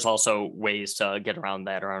 I think there's also ways to get around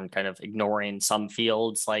that, around kind of ignoring some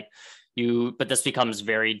fields but this becomes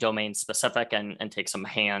very domain specific and takes some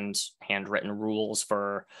handwritten rules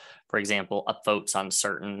for example, upvotes on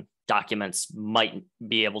certain documents might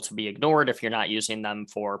be able to be ignored if you're not using them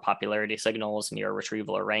for popularity signals in your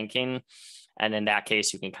retrieval or ranking. And in that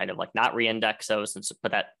case, you can kind of like not re-index those.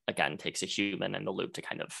 But that again takes a human in the loop to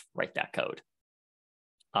kind of write that code.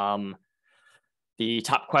 The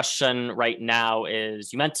top question right now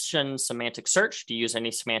is, you mentioned semantic search. Do you use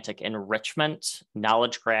any semantic enrichment,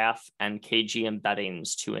 knowledge graph, and KG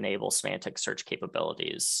embeddings to enable semantic search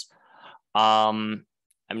capabilities? I'm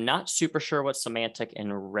not super sure what semantic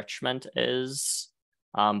enrichment is,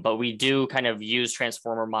 but we do kind of use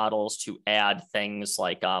transformer models to add things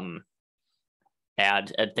like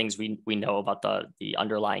add things we know about the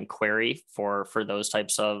underlying query for those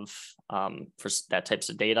types of types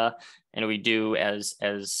of data. And we do, as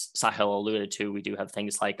Saahil alluded to, we do have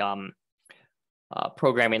things like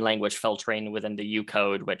programming language filtering within the U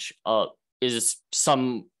code, which is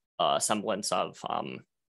some semblance of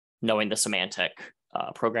knowing the semantic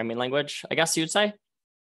programming language, I guess you'd say.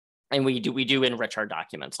 And we do enrich our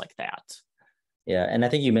documents like that. Yeah, and I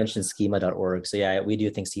think you mentioned schema.org. So yeah, we do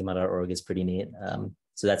think schema.org is pretty neat.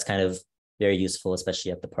 So that's kind of very useful,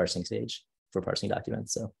 especially at the parsing stage for parsing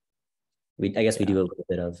documents. So I guess we do a little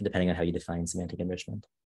bit of, depending on how you define semantic enrichment.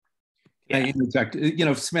 Yeah, in fact,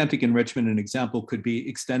 semantic enrichment, an example could be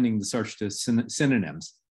extending the search to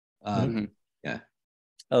synonyms. Yeah.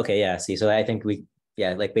 Okay, yeah, see, so I think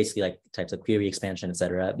like basically like types of query expansion, et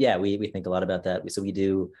cetera. Yeah, we think a lot about that. So we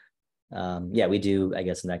do, we do, I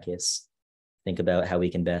guess in that case, think about how we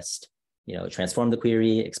can best, transform the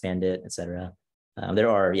query, expand it, et cetera. There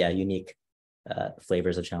are, unique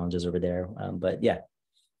flavors of challenges over there. But yeah,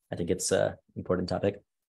 I think it's an important topic.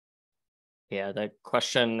 Yeah, the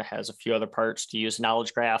question has a few other parts. To use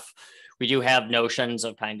knowledge graph, we do have notions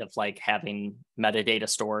of kind of like having metadata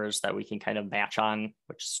stores that we can kind of match on,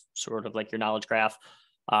 which is sort of like your knowledge graph.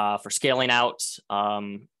 For scaling out,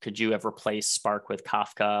 could you have replaced Spark with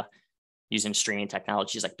Kafka using streaming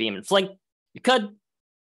technologies like Beam and Flink? You could.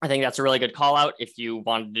 I think that's a really good call out if you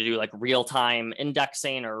wanted to do like real-time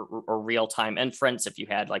indexing or real-time inference. If you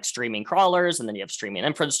had like streaming crawlers and then you have streaming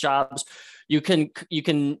inference jobs, you can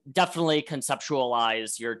definitely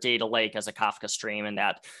conceptualize your data lake as a Kafka stream, and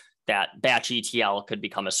that batch ETL could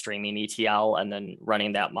become a streaming ETL, and then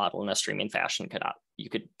running that model in a streaming fashion you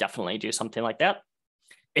could definitely do something like that.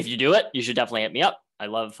 If you do it, you should definitely hit me up. I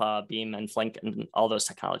love Beam and Flink and all those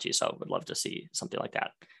technologies, so would love to see something like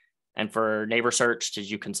that. And for neighbor search, did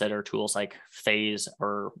you consider tools like Phase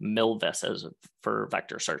or Milvis for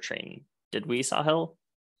vector searching? Did we, Saahil?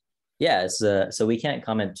 Yeah, so we can't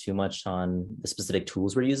comment too much on the specific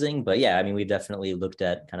tools we're using, but yeah, I mean, we've definitely looked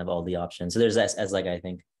at kind of all the options. So there's, as like I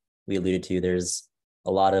think we alluded to, there's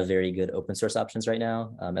a lot of very good open source options right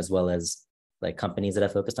now, as well as like companies that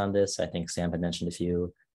have focused on this. I think Sam had mentioned a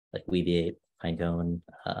few, like Weaviate, Pinecone,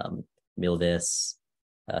 Milvis,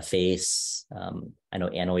 Face. I know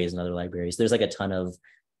Annoy is another library. So there's like a ton of,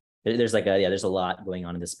 there's a lot going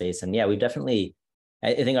on in this space. And yeah, we've definitely,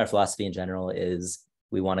 I think our philosophy in general is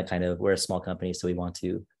we want to we're a small company, so we want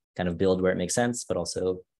to kind of build where it makes sense, but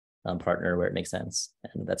also partner where it makes sense.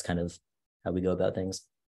 And that's kind of how we go about things.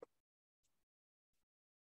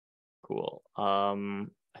 Cool. I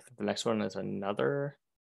think the next one is another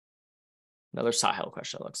Saahil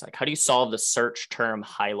question, it looks like. How do you solve the search term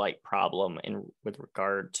highlight problem with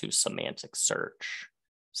regard to semantic search,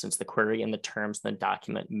 since the query and the terms in the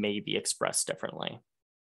document may be expressed differently?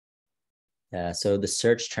 Yeah, so the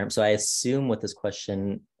search term, so I assume what this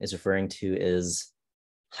question is referring to is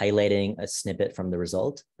highlighting a snippet from the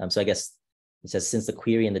result. So I guess It says, since the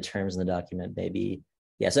query and the terms in the document may be,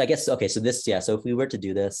 yeah, so I guess, okay, so this, yeah, so if we were to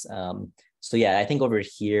do this, so yeah, I think over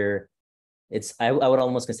here, I would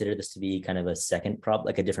almost consider this to be kind of a second problem,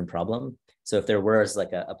 like a different problem. So if there was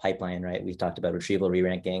like a pipeline, right, we talked about retrieval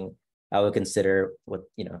re-ranking, I would consider what,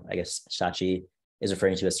 I guess Shachi is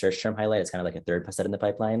referring to as search term highlight. It's kind of like a third step in the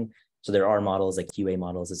pipeline. So there are models like QA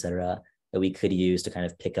models, et cetera, that we could use to kind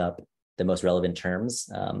of pick up the most relevant terms.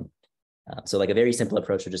 So like a very simple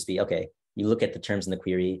approach would just be, okay, you look at the terms in the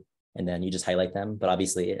query and then you just highlight them. But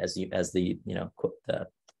obviously, as the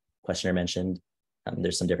questioner mentioned,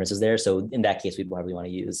 there's some differences there. So in that case, we'd probably want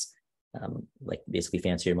to use like basically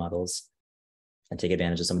fancier models and take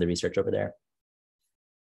advantage of some of the research over there.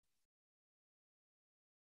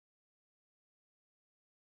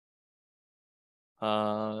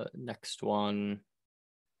 Next one.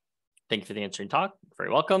 Thank you for the answering talk.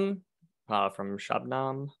 Very welcome. From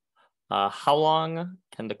Shabnam. How long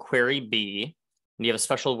can the query be? And you have a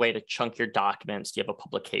special way to chunk your documents. Do you have a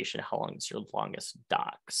publication? How long is your longest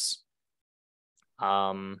docs? You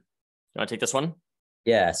want to take this one?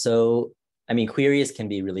 Yeah, so I mean, queries can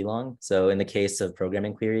be really long. So in the case of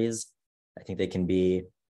programming queries, I think they can be,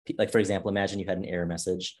 like, for example, imagine you had an error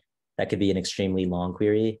message. That could be an extremely long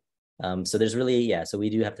query. So there's really, yeah, so we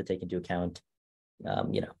do have to take into account,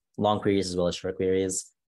 long queries as well as short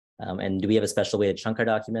queries. And do we have a special way to chunk our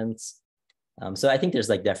documents? So I think there's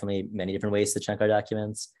like definitely many different ways to chunk our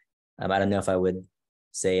documents. I don't know if I would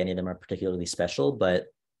say any of them are particularly special, but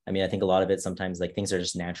I mean, I think a lot of it sometimes like things are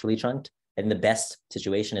just naturally chunked. And the best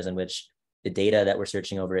situation is in which the data that we're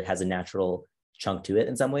searching over, it has a natural chunk to it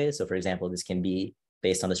in some ways. So for example, this can be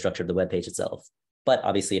based on the structure of the web page itself. But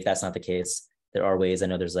obviously, if that's not the case, there are ways. I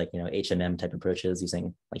know there's like, HMM type approaches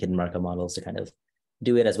using like hidden Markov models to kind of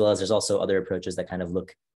do it, as well as there's also other approaches that kind of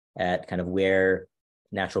look at kind of where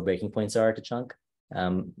natural breaking points are to chunk.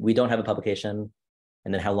 We don't have a publication.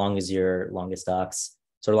 And then how long is your longest docs?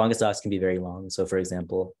 So our longest docs can be very long. So for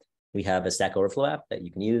example, we have a Stack Overflow app that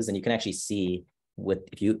you can use, and you can actually see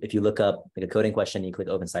if you look up like a coding question, you click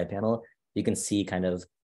open side panel, you can see kind of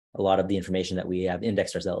a lot of the information that we have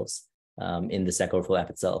indexed ourselves in the Stack Overflow app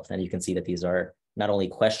itself. And you can see that these are not only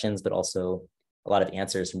questions, but also a lot of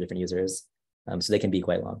answers from different users. So they can be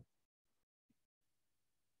quite long.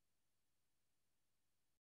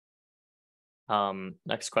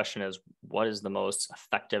 Next question is, what is the most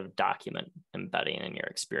effective document embedding in your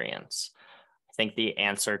experience? I think the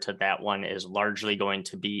answer to that one is largely going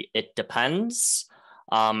to be, it depends.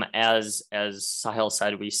 As Saahil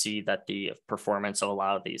said, we see that the performance of a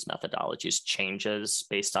lot of these methodologies changes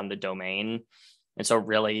based on the domain. And so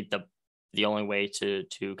really the only way to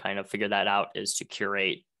kind of figure that out is to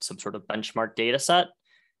curate some sort of benchmark data set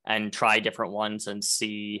and try different ones and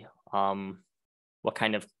see what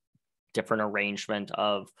kind of different arrangement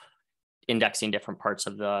of indexing different parts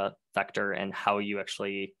of the vector and how you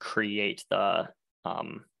actually create the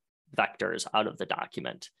vectors out of the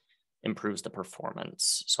document improves the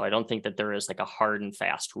performance. So I don't think that there is like a hard and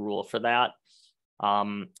fast rule for that.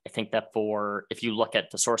 I think that if you look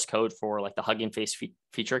at the source code for like the Hugging Face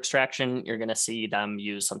feature extraction, you're going to see them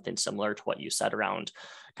use something similar to what you said around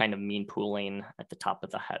kind of mean pooling at the top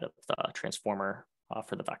of the head of the transformer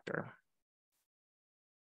for the vector.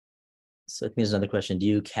 So I think there's another question. Do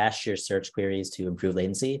you cache your search queries to improve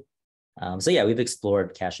latency? So yeah, we've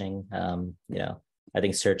explored caching. I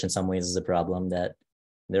think search in some ways is a problem that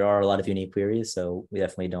there are a lot of unique queries. So we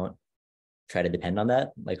definitely don't try to depend on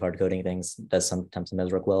that. Like hard coding things does sometimes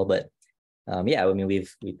work well, but yeah, I mean,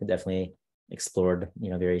 we've definitely explored,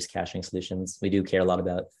 various caching solutions. We do care a lot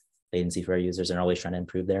about latency for our users and are always trying to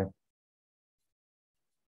improve there.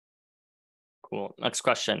 Cool. Next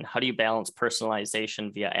question. How do you balance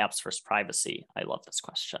personalization via apps versus privacy? I love this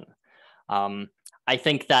question. I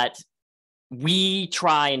think that we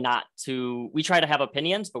try to have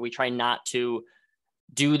opinions, but we try not to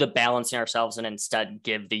do the balancing ourselves and instead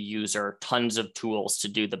give the user tons of tools to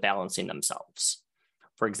do the balancing themselves.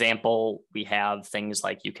 For example, we have things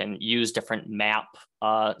like you can use different map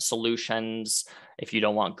solutions. If you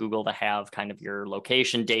don't want Google to have kind of your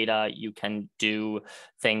location data, you can do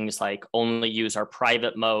things like only use our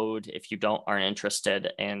private mode if you aren't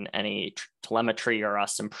interested in any telemetry or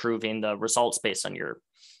us improving the results based on your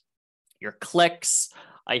clicks.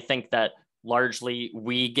 I think that largely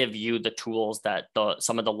we give you the tools that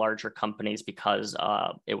some of the larger companies, because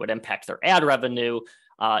it would impact their ad revenue,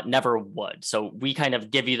 never would. So we kind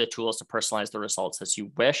of give you the tools to personalize the results as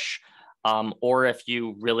you wish. Or if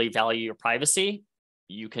you really value your privacy,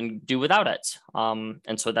 you can do without it.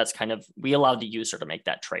 And so that's we allow the user to make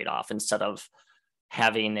that trade-off instead of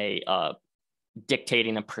having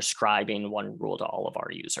dictating and prescribing one rule to all of our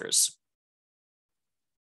users.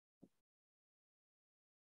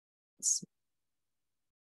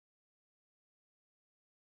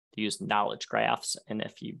 use knowledge graphs? And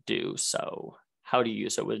if you do so, how do you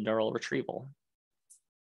use it with neural retrieval?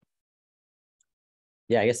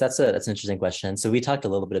 Yeah, I guess that's an interesting question. So we talked a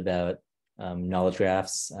little bit about knowledge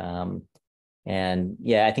graphs. And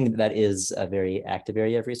yeah, I think that is a very active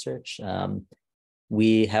area of research.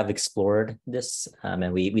 We have explored this,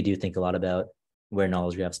 and we do think a lot about where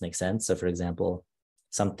knowledge graphs make sense. So for example,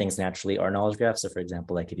 some things naturally are knowledge graphs. So for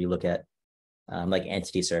example, like if you look at like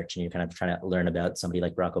entity search and you're kind of trying to learn about somebody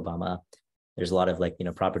like Barack Obama, there's a lot of like,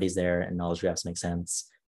 properties there, and knowledge graphs make sense.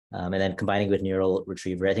 And then combining with neural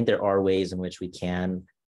retriever, I think there are ways in which we can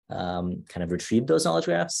kind of retrieve those knowledge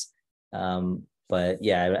graphs. But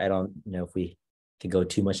yeah, I don't know if we can go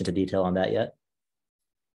too much into detail on that yet.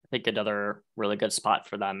 I think another really good spot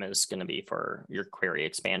for them is going to be for your query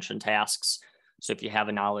expansion tasks. So if you have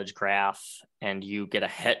a knowledge graph and you get a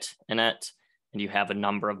hit in it, and you have a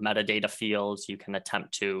number of metadata fields, you can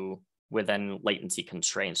attempt to, within latency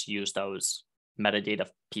constraints, use those metadata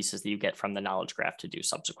pieces that you get from the knowledge graph to do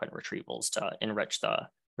subsequent retrievals to enrich the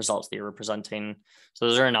results that you're presenting. So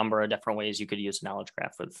those are a number of different ways you could use a knowledge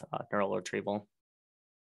graph with neural retrieval.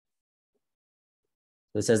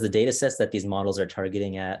 So it says the data sets that these models are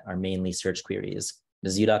targeting at are mainly search queries.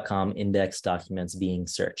 Does U.com index documents being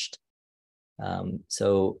searched?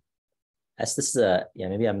 So as this is yeah,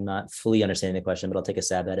 maybe I'm not fully understanding the question, but I'll take a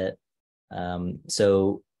stab at it.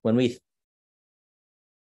 So when the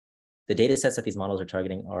data sets that these models are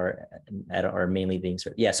targeting are mainly being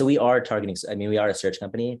searched. Yeah, so we are targeting, I mean, we are a search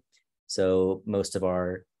company. So most of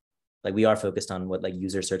our, like we are focused on what like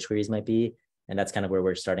user search queries might be. And that's kind of where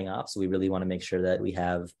we're starting off. So we really want to make sure that we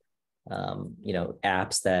have,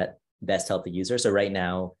 apps that best help the user. So right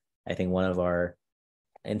now, I think one of our,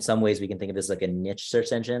 in some ways we can think of this like a niche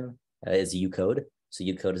search engine is Ucode. So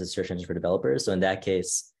Ucode is a search engine for developers. So in that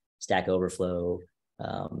case, Stack Overflow,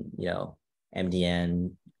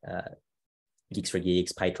 MDN, Geeks for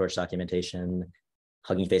Geeks, PyTorch documentation,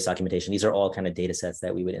 Hugging Face documentation. These are all kind of data sets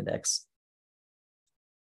that we would index.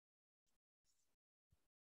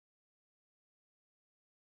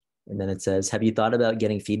 And then it says, have you thought about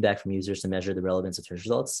getting feedback from users to measure the relevance of search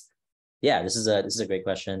results? Yeah, this is a great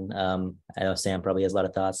question. I know Sam probably has a lot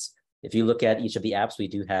of thoughts. If you look at each of the apps, we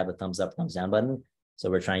do have a thumbs up, thumbs down button. So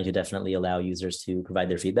we're trying to definitely allow users to provide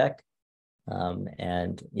their feedback.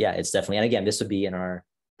 And yeah, it's definitely, and again, this would be in our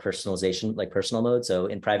personalization, like personal mode. So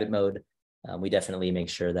in private mode, we definitely make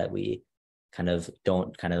sure that we kind of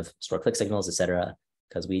don't kind of store click signals, et cetera,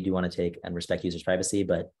 because we do want to take and respect users' privacy.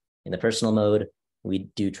 But in the personal mode, we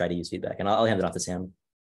do try to use feedback. And I'll hand it off to Sam.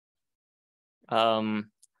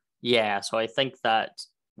 Yeah, so I think that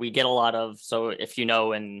we get a lot of, so if you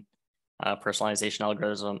know in personalization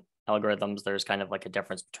algorithms, there's kind of like a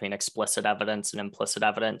difference between explicit evidence and implicit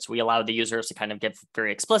evidence. We allow the users to kind of give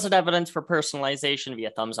very explicit evidence for personalization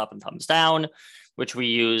via thumbs up and thumbs down, which we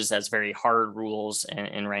use as very hard rules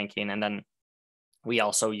in ranking. And then we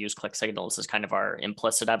also use click signals as kind of our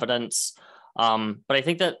implicit evidence. But I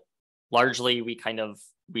think that largely we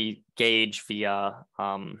gauge via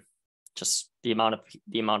just the amount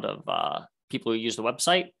of people who use the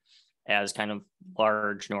website as kind of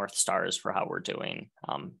large North Stars for how we're doing.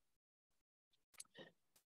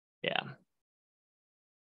 Yeah.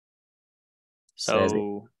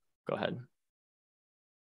 So go ahead.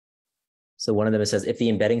 So one of them says, if the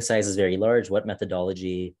embedding size is very large, what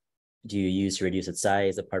methodology do you use to reduce its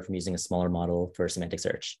size apart from using a smaller model for semantic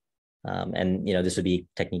search? And this would be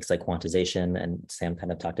techniques like quantization, and Sam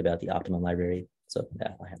kind of talked about the optimum library. So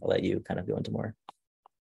yeah, I'll let you kind of go into more.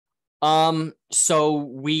 So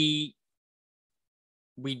we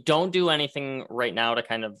don't do anything right now to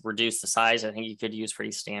kind of reduce the size. I think you could use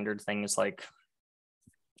pretty standard things like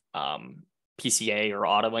PCA or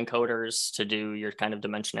autoencoders to do your kind of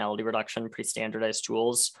dimensionality reduction, pretty standardized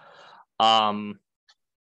tools. But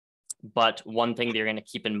one thing that you're going to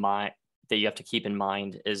keep in mind, that you have to keep in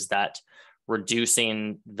mind, is that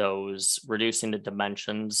reducing the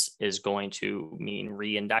dimensions is going to mean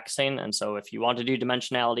re-indexing. And so if you want to do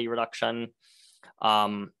dimensionality reduction,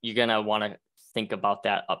 you're going to want to think about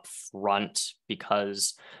that up front,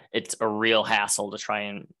 because it's a real hassle to try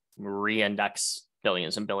and re-index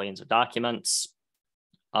billions and billions of documents.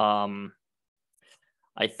 I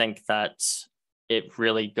think that it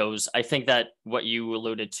really goes, I think that what you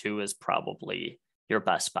alluded to is probably your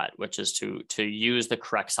best bet, which is to use the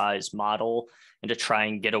correct size model and to try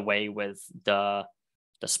and get away with the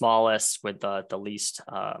smallest, with the least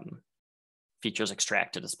features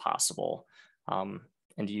extracted as possible,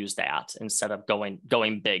 and use that instead of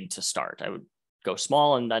going big to start. I would go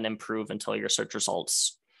small and then improve until your search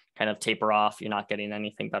results kind of taper off. You're not getting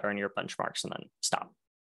anything better in your benchmarks, and then stop.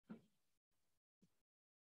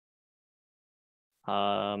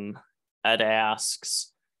 Ed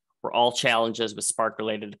asks, were all challenges with Spark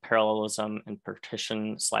related to parallelism and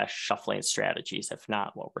partition/shuffling strategies? If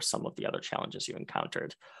not, what were some of the other challenges you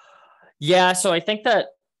encountered? Yeah, so I think that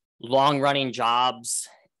long running jobs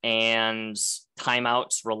and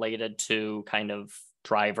timeouts related to kind of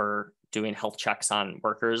driver doing health checks on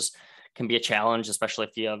workers can be a challenge, especially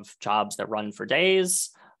if you have jobs that run for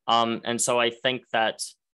days. And so I think that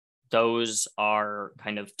those are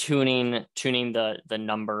kind of tuning the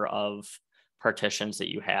number of partitions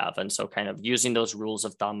that you have. And so kind of using those rules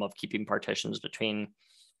of thumb of keeping partitions between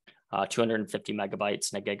 250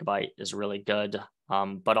 megabytes and a gigabyte is really good.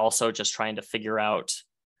 But also just trying to figure out,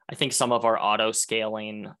 I think some of our auto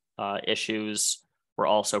scaling issues were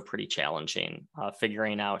also pretty challenging,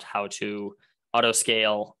 figuring out how to auto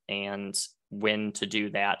scale and when to do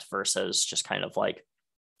that versus just kind of like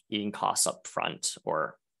eating costs up front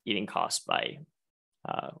or eating costs by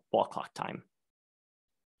wall clock time.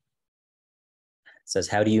 Says,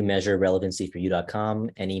 how do you measure relevancy for you.com?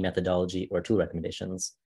 Any methodology or tool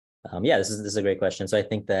recommendations? Yeah, this is a great question. So I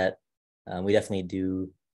think that we definitely do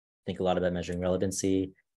think a lot about measuring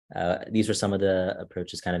relevancy. These were some of the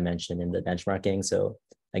approaches kind of mentioned in the benchmarking. So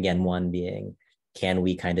again, one being, can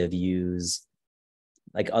we kind of use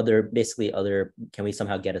like can we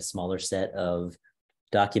somehow get a smaller set of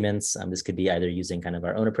documents? This could be either using kind of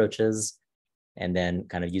our own approaches and then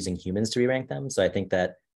kind of using humans to re-rank them. So I think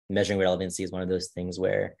that measuring relevancy is one of those things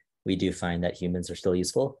where we do find that humans are still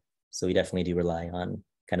useful. So we definitely do rely on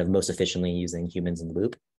kind of most efficiently using humans in the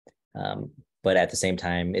loop. But at the same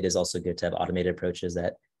time, it is also good to have automated approaches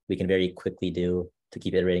that we can very quickly do to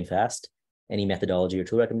keep iterating fast. Any methodology or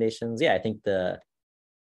tool recommendations? Yeah, I think the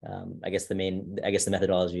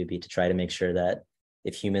methodology would be to try to make sure that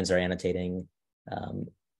if humans are annotating,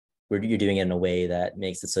 you're doing it in a way that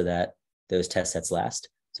makes it so that those test sets last.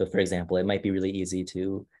 So for example, it might be really easy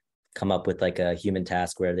to come up with like a human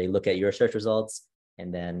task where they look at your search results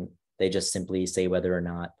and then they just simply say whether or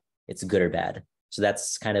not it's good or bad. So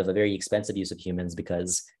that's kind of a very expensive use of humans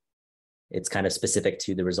because it's kind of specific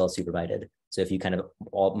to the results you provided. So if you kind of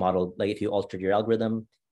if you altered your algorithm,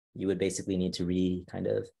 you would basically need to kind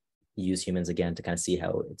of use humans again to kind of see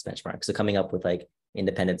how it's benchmarked. So coming up with like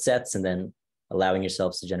independent sets and then allowing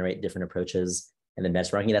yourselves to generate different approaches and then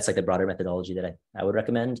benchmarking, that's like the broader methodology that I would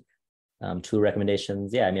recommend. Tool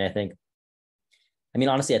recommendations. Yeah,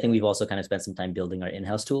 honestly, I think we've also kind of spent some time building our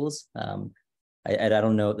in-house tools. I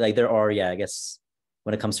don't know, like there are, I guess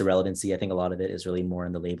when it comes to relevancy, I think a lot of it is really more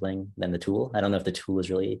in the labeling than the tool. I don't know if the tool is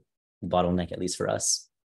really the bottleneck, at least for us.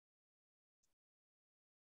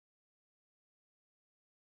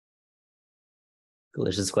 Cool.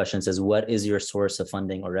 There's this question that says, what is your source of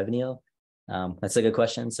funding or revenue? That's a good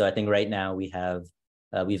question. So I think right now we've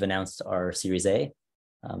announced our Series A.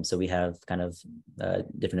 So we have kind of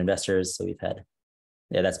different investors. So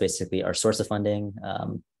that's basically our source of funding.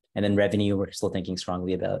 And then revenue, we're still thinking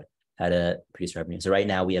strongly about how to produce revenue. So right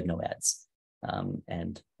now we have no ads.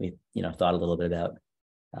 And we thought a little bit about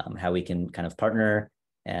how we can kind of partner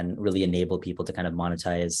and really enable people to kind of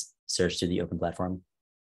monetize search through the open platform.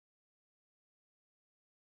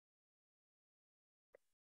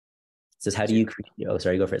 It says, how do you create? Oh,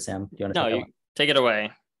 sorry, go for it, Sam. Do you want to? No, you take it away.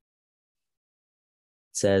 It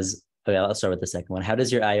says, okay, I'll start with the second one. How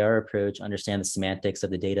does your IR approach understand the semantics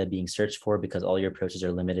of the data being searched for? Because all your approaches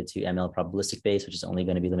are limited to ML probabilistic base, which is only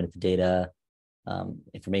going to be limited to data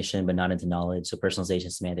information, but not into knowledge. So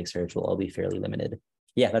personalization, semantic search will all be fairly limited.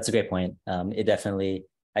 Yeah, that's a great point. I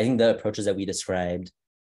think the approaches that we described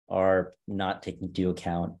are not taking into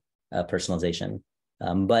account personalization.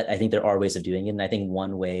 But I think there are ways of doing it. And I think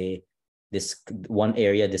one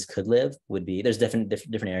area this could live would be, there's different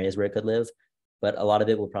areas where it could live, but a lot of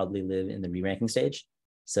it will probably live in the re-ranking stage.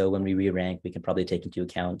 So when we re-rank, we can probably take into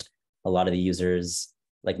account a lot of the users,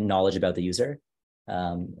 like knowledge about the user.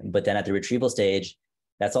 But then at the retrieval stage,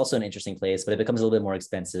 that's also an interesting place, but it becomes a little bit more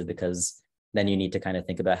expensive because then you need to kind of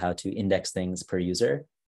think about how to index things per user.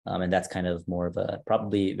 And that's kind of more of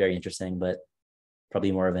probably very interesting, but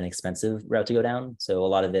probably more of an expensive route to go down. So a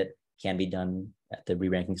lot of it can be done at the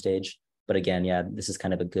re-ranking stage. But again, yeah, this is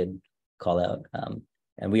kind of a good call out.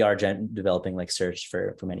 And we are developing like search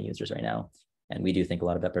for many users right now. And we do think a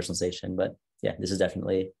lot about personalization, but yeah, this is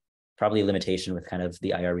definitely probably a limitation with kind of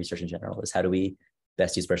the IR research in general, is how do we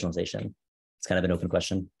best use personalization? It's kind of an open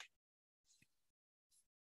question.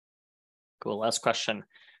 Cool. Last question.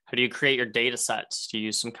 How do you create your data sets? Do you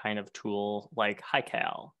use some kind of tool like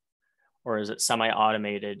HiCal, or is it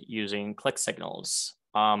semi-automated using click signals?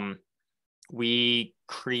 We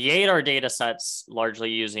create our data sets largely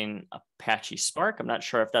using Apache Spark. I'm not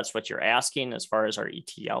sure if that's what you're asking as far as our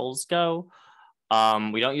ETLs go.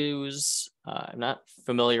 We don't use, I'm not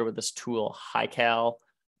familiar with this tool, HiCal.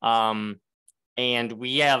 And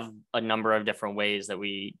we have a number of different ways that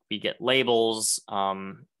we get labels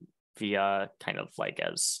via kind of like,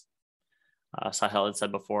 as Saahil had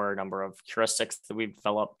said before, a number of heuristics that we've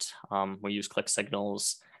developed. We use click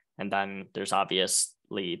signals, and then there's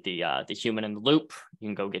obviously the human in the loop. You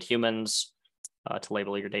can go get humans to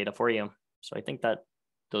label your data for you. So I think that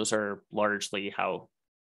those are largely how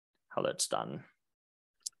that's done.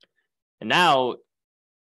 And now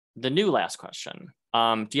the new last question.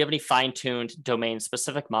 Do you have any fine-tuned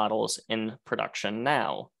domain-specific models in production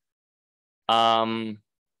now? Not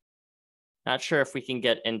sure if we can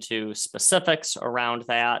get into specifics around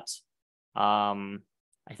that.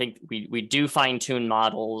 I think we do fine-tune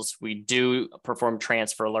models, we do perform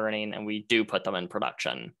transfer learning, and we do put them in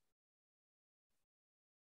production.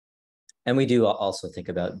 And we do also think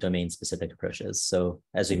about domain-specific approaches. So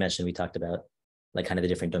as we mentioned, we talked about like kind of the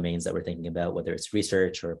different domains that we're thinking about, whether it's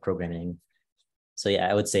research or programming. So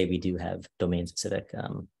yeah, I would say we do have domain-specific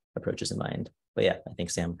approaches in mind. But yeah, I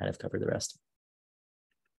think Sam kind of covered the rest.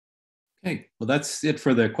 Okay, well, that's it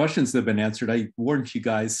for the questions that have been answered. I warned you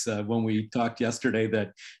guys when we talked yesterday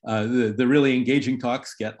that the really engaging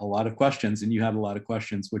talks get a lot of questions, and you had a lot of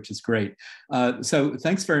questions, which is great. So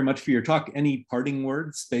thanks very much for your talk. Any parting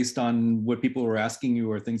words based on what people were asking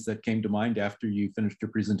you or things that came to mind after you finished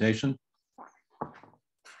your presentation?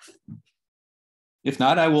 If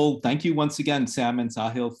not, I will thank you once again, Sam and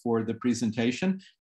Saahil, for the presentation.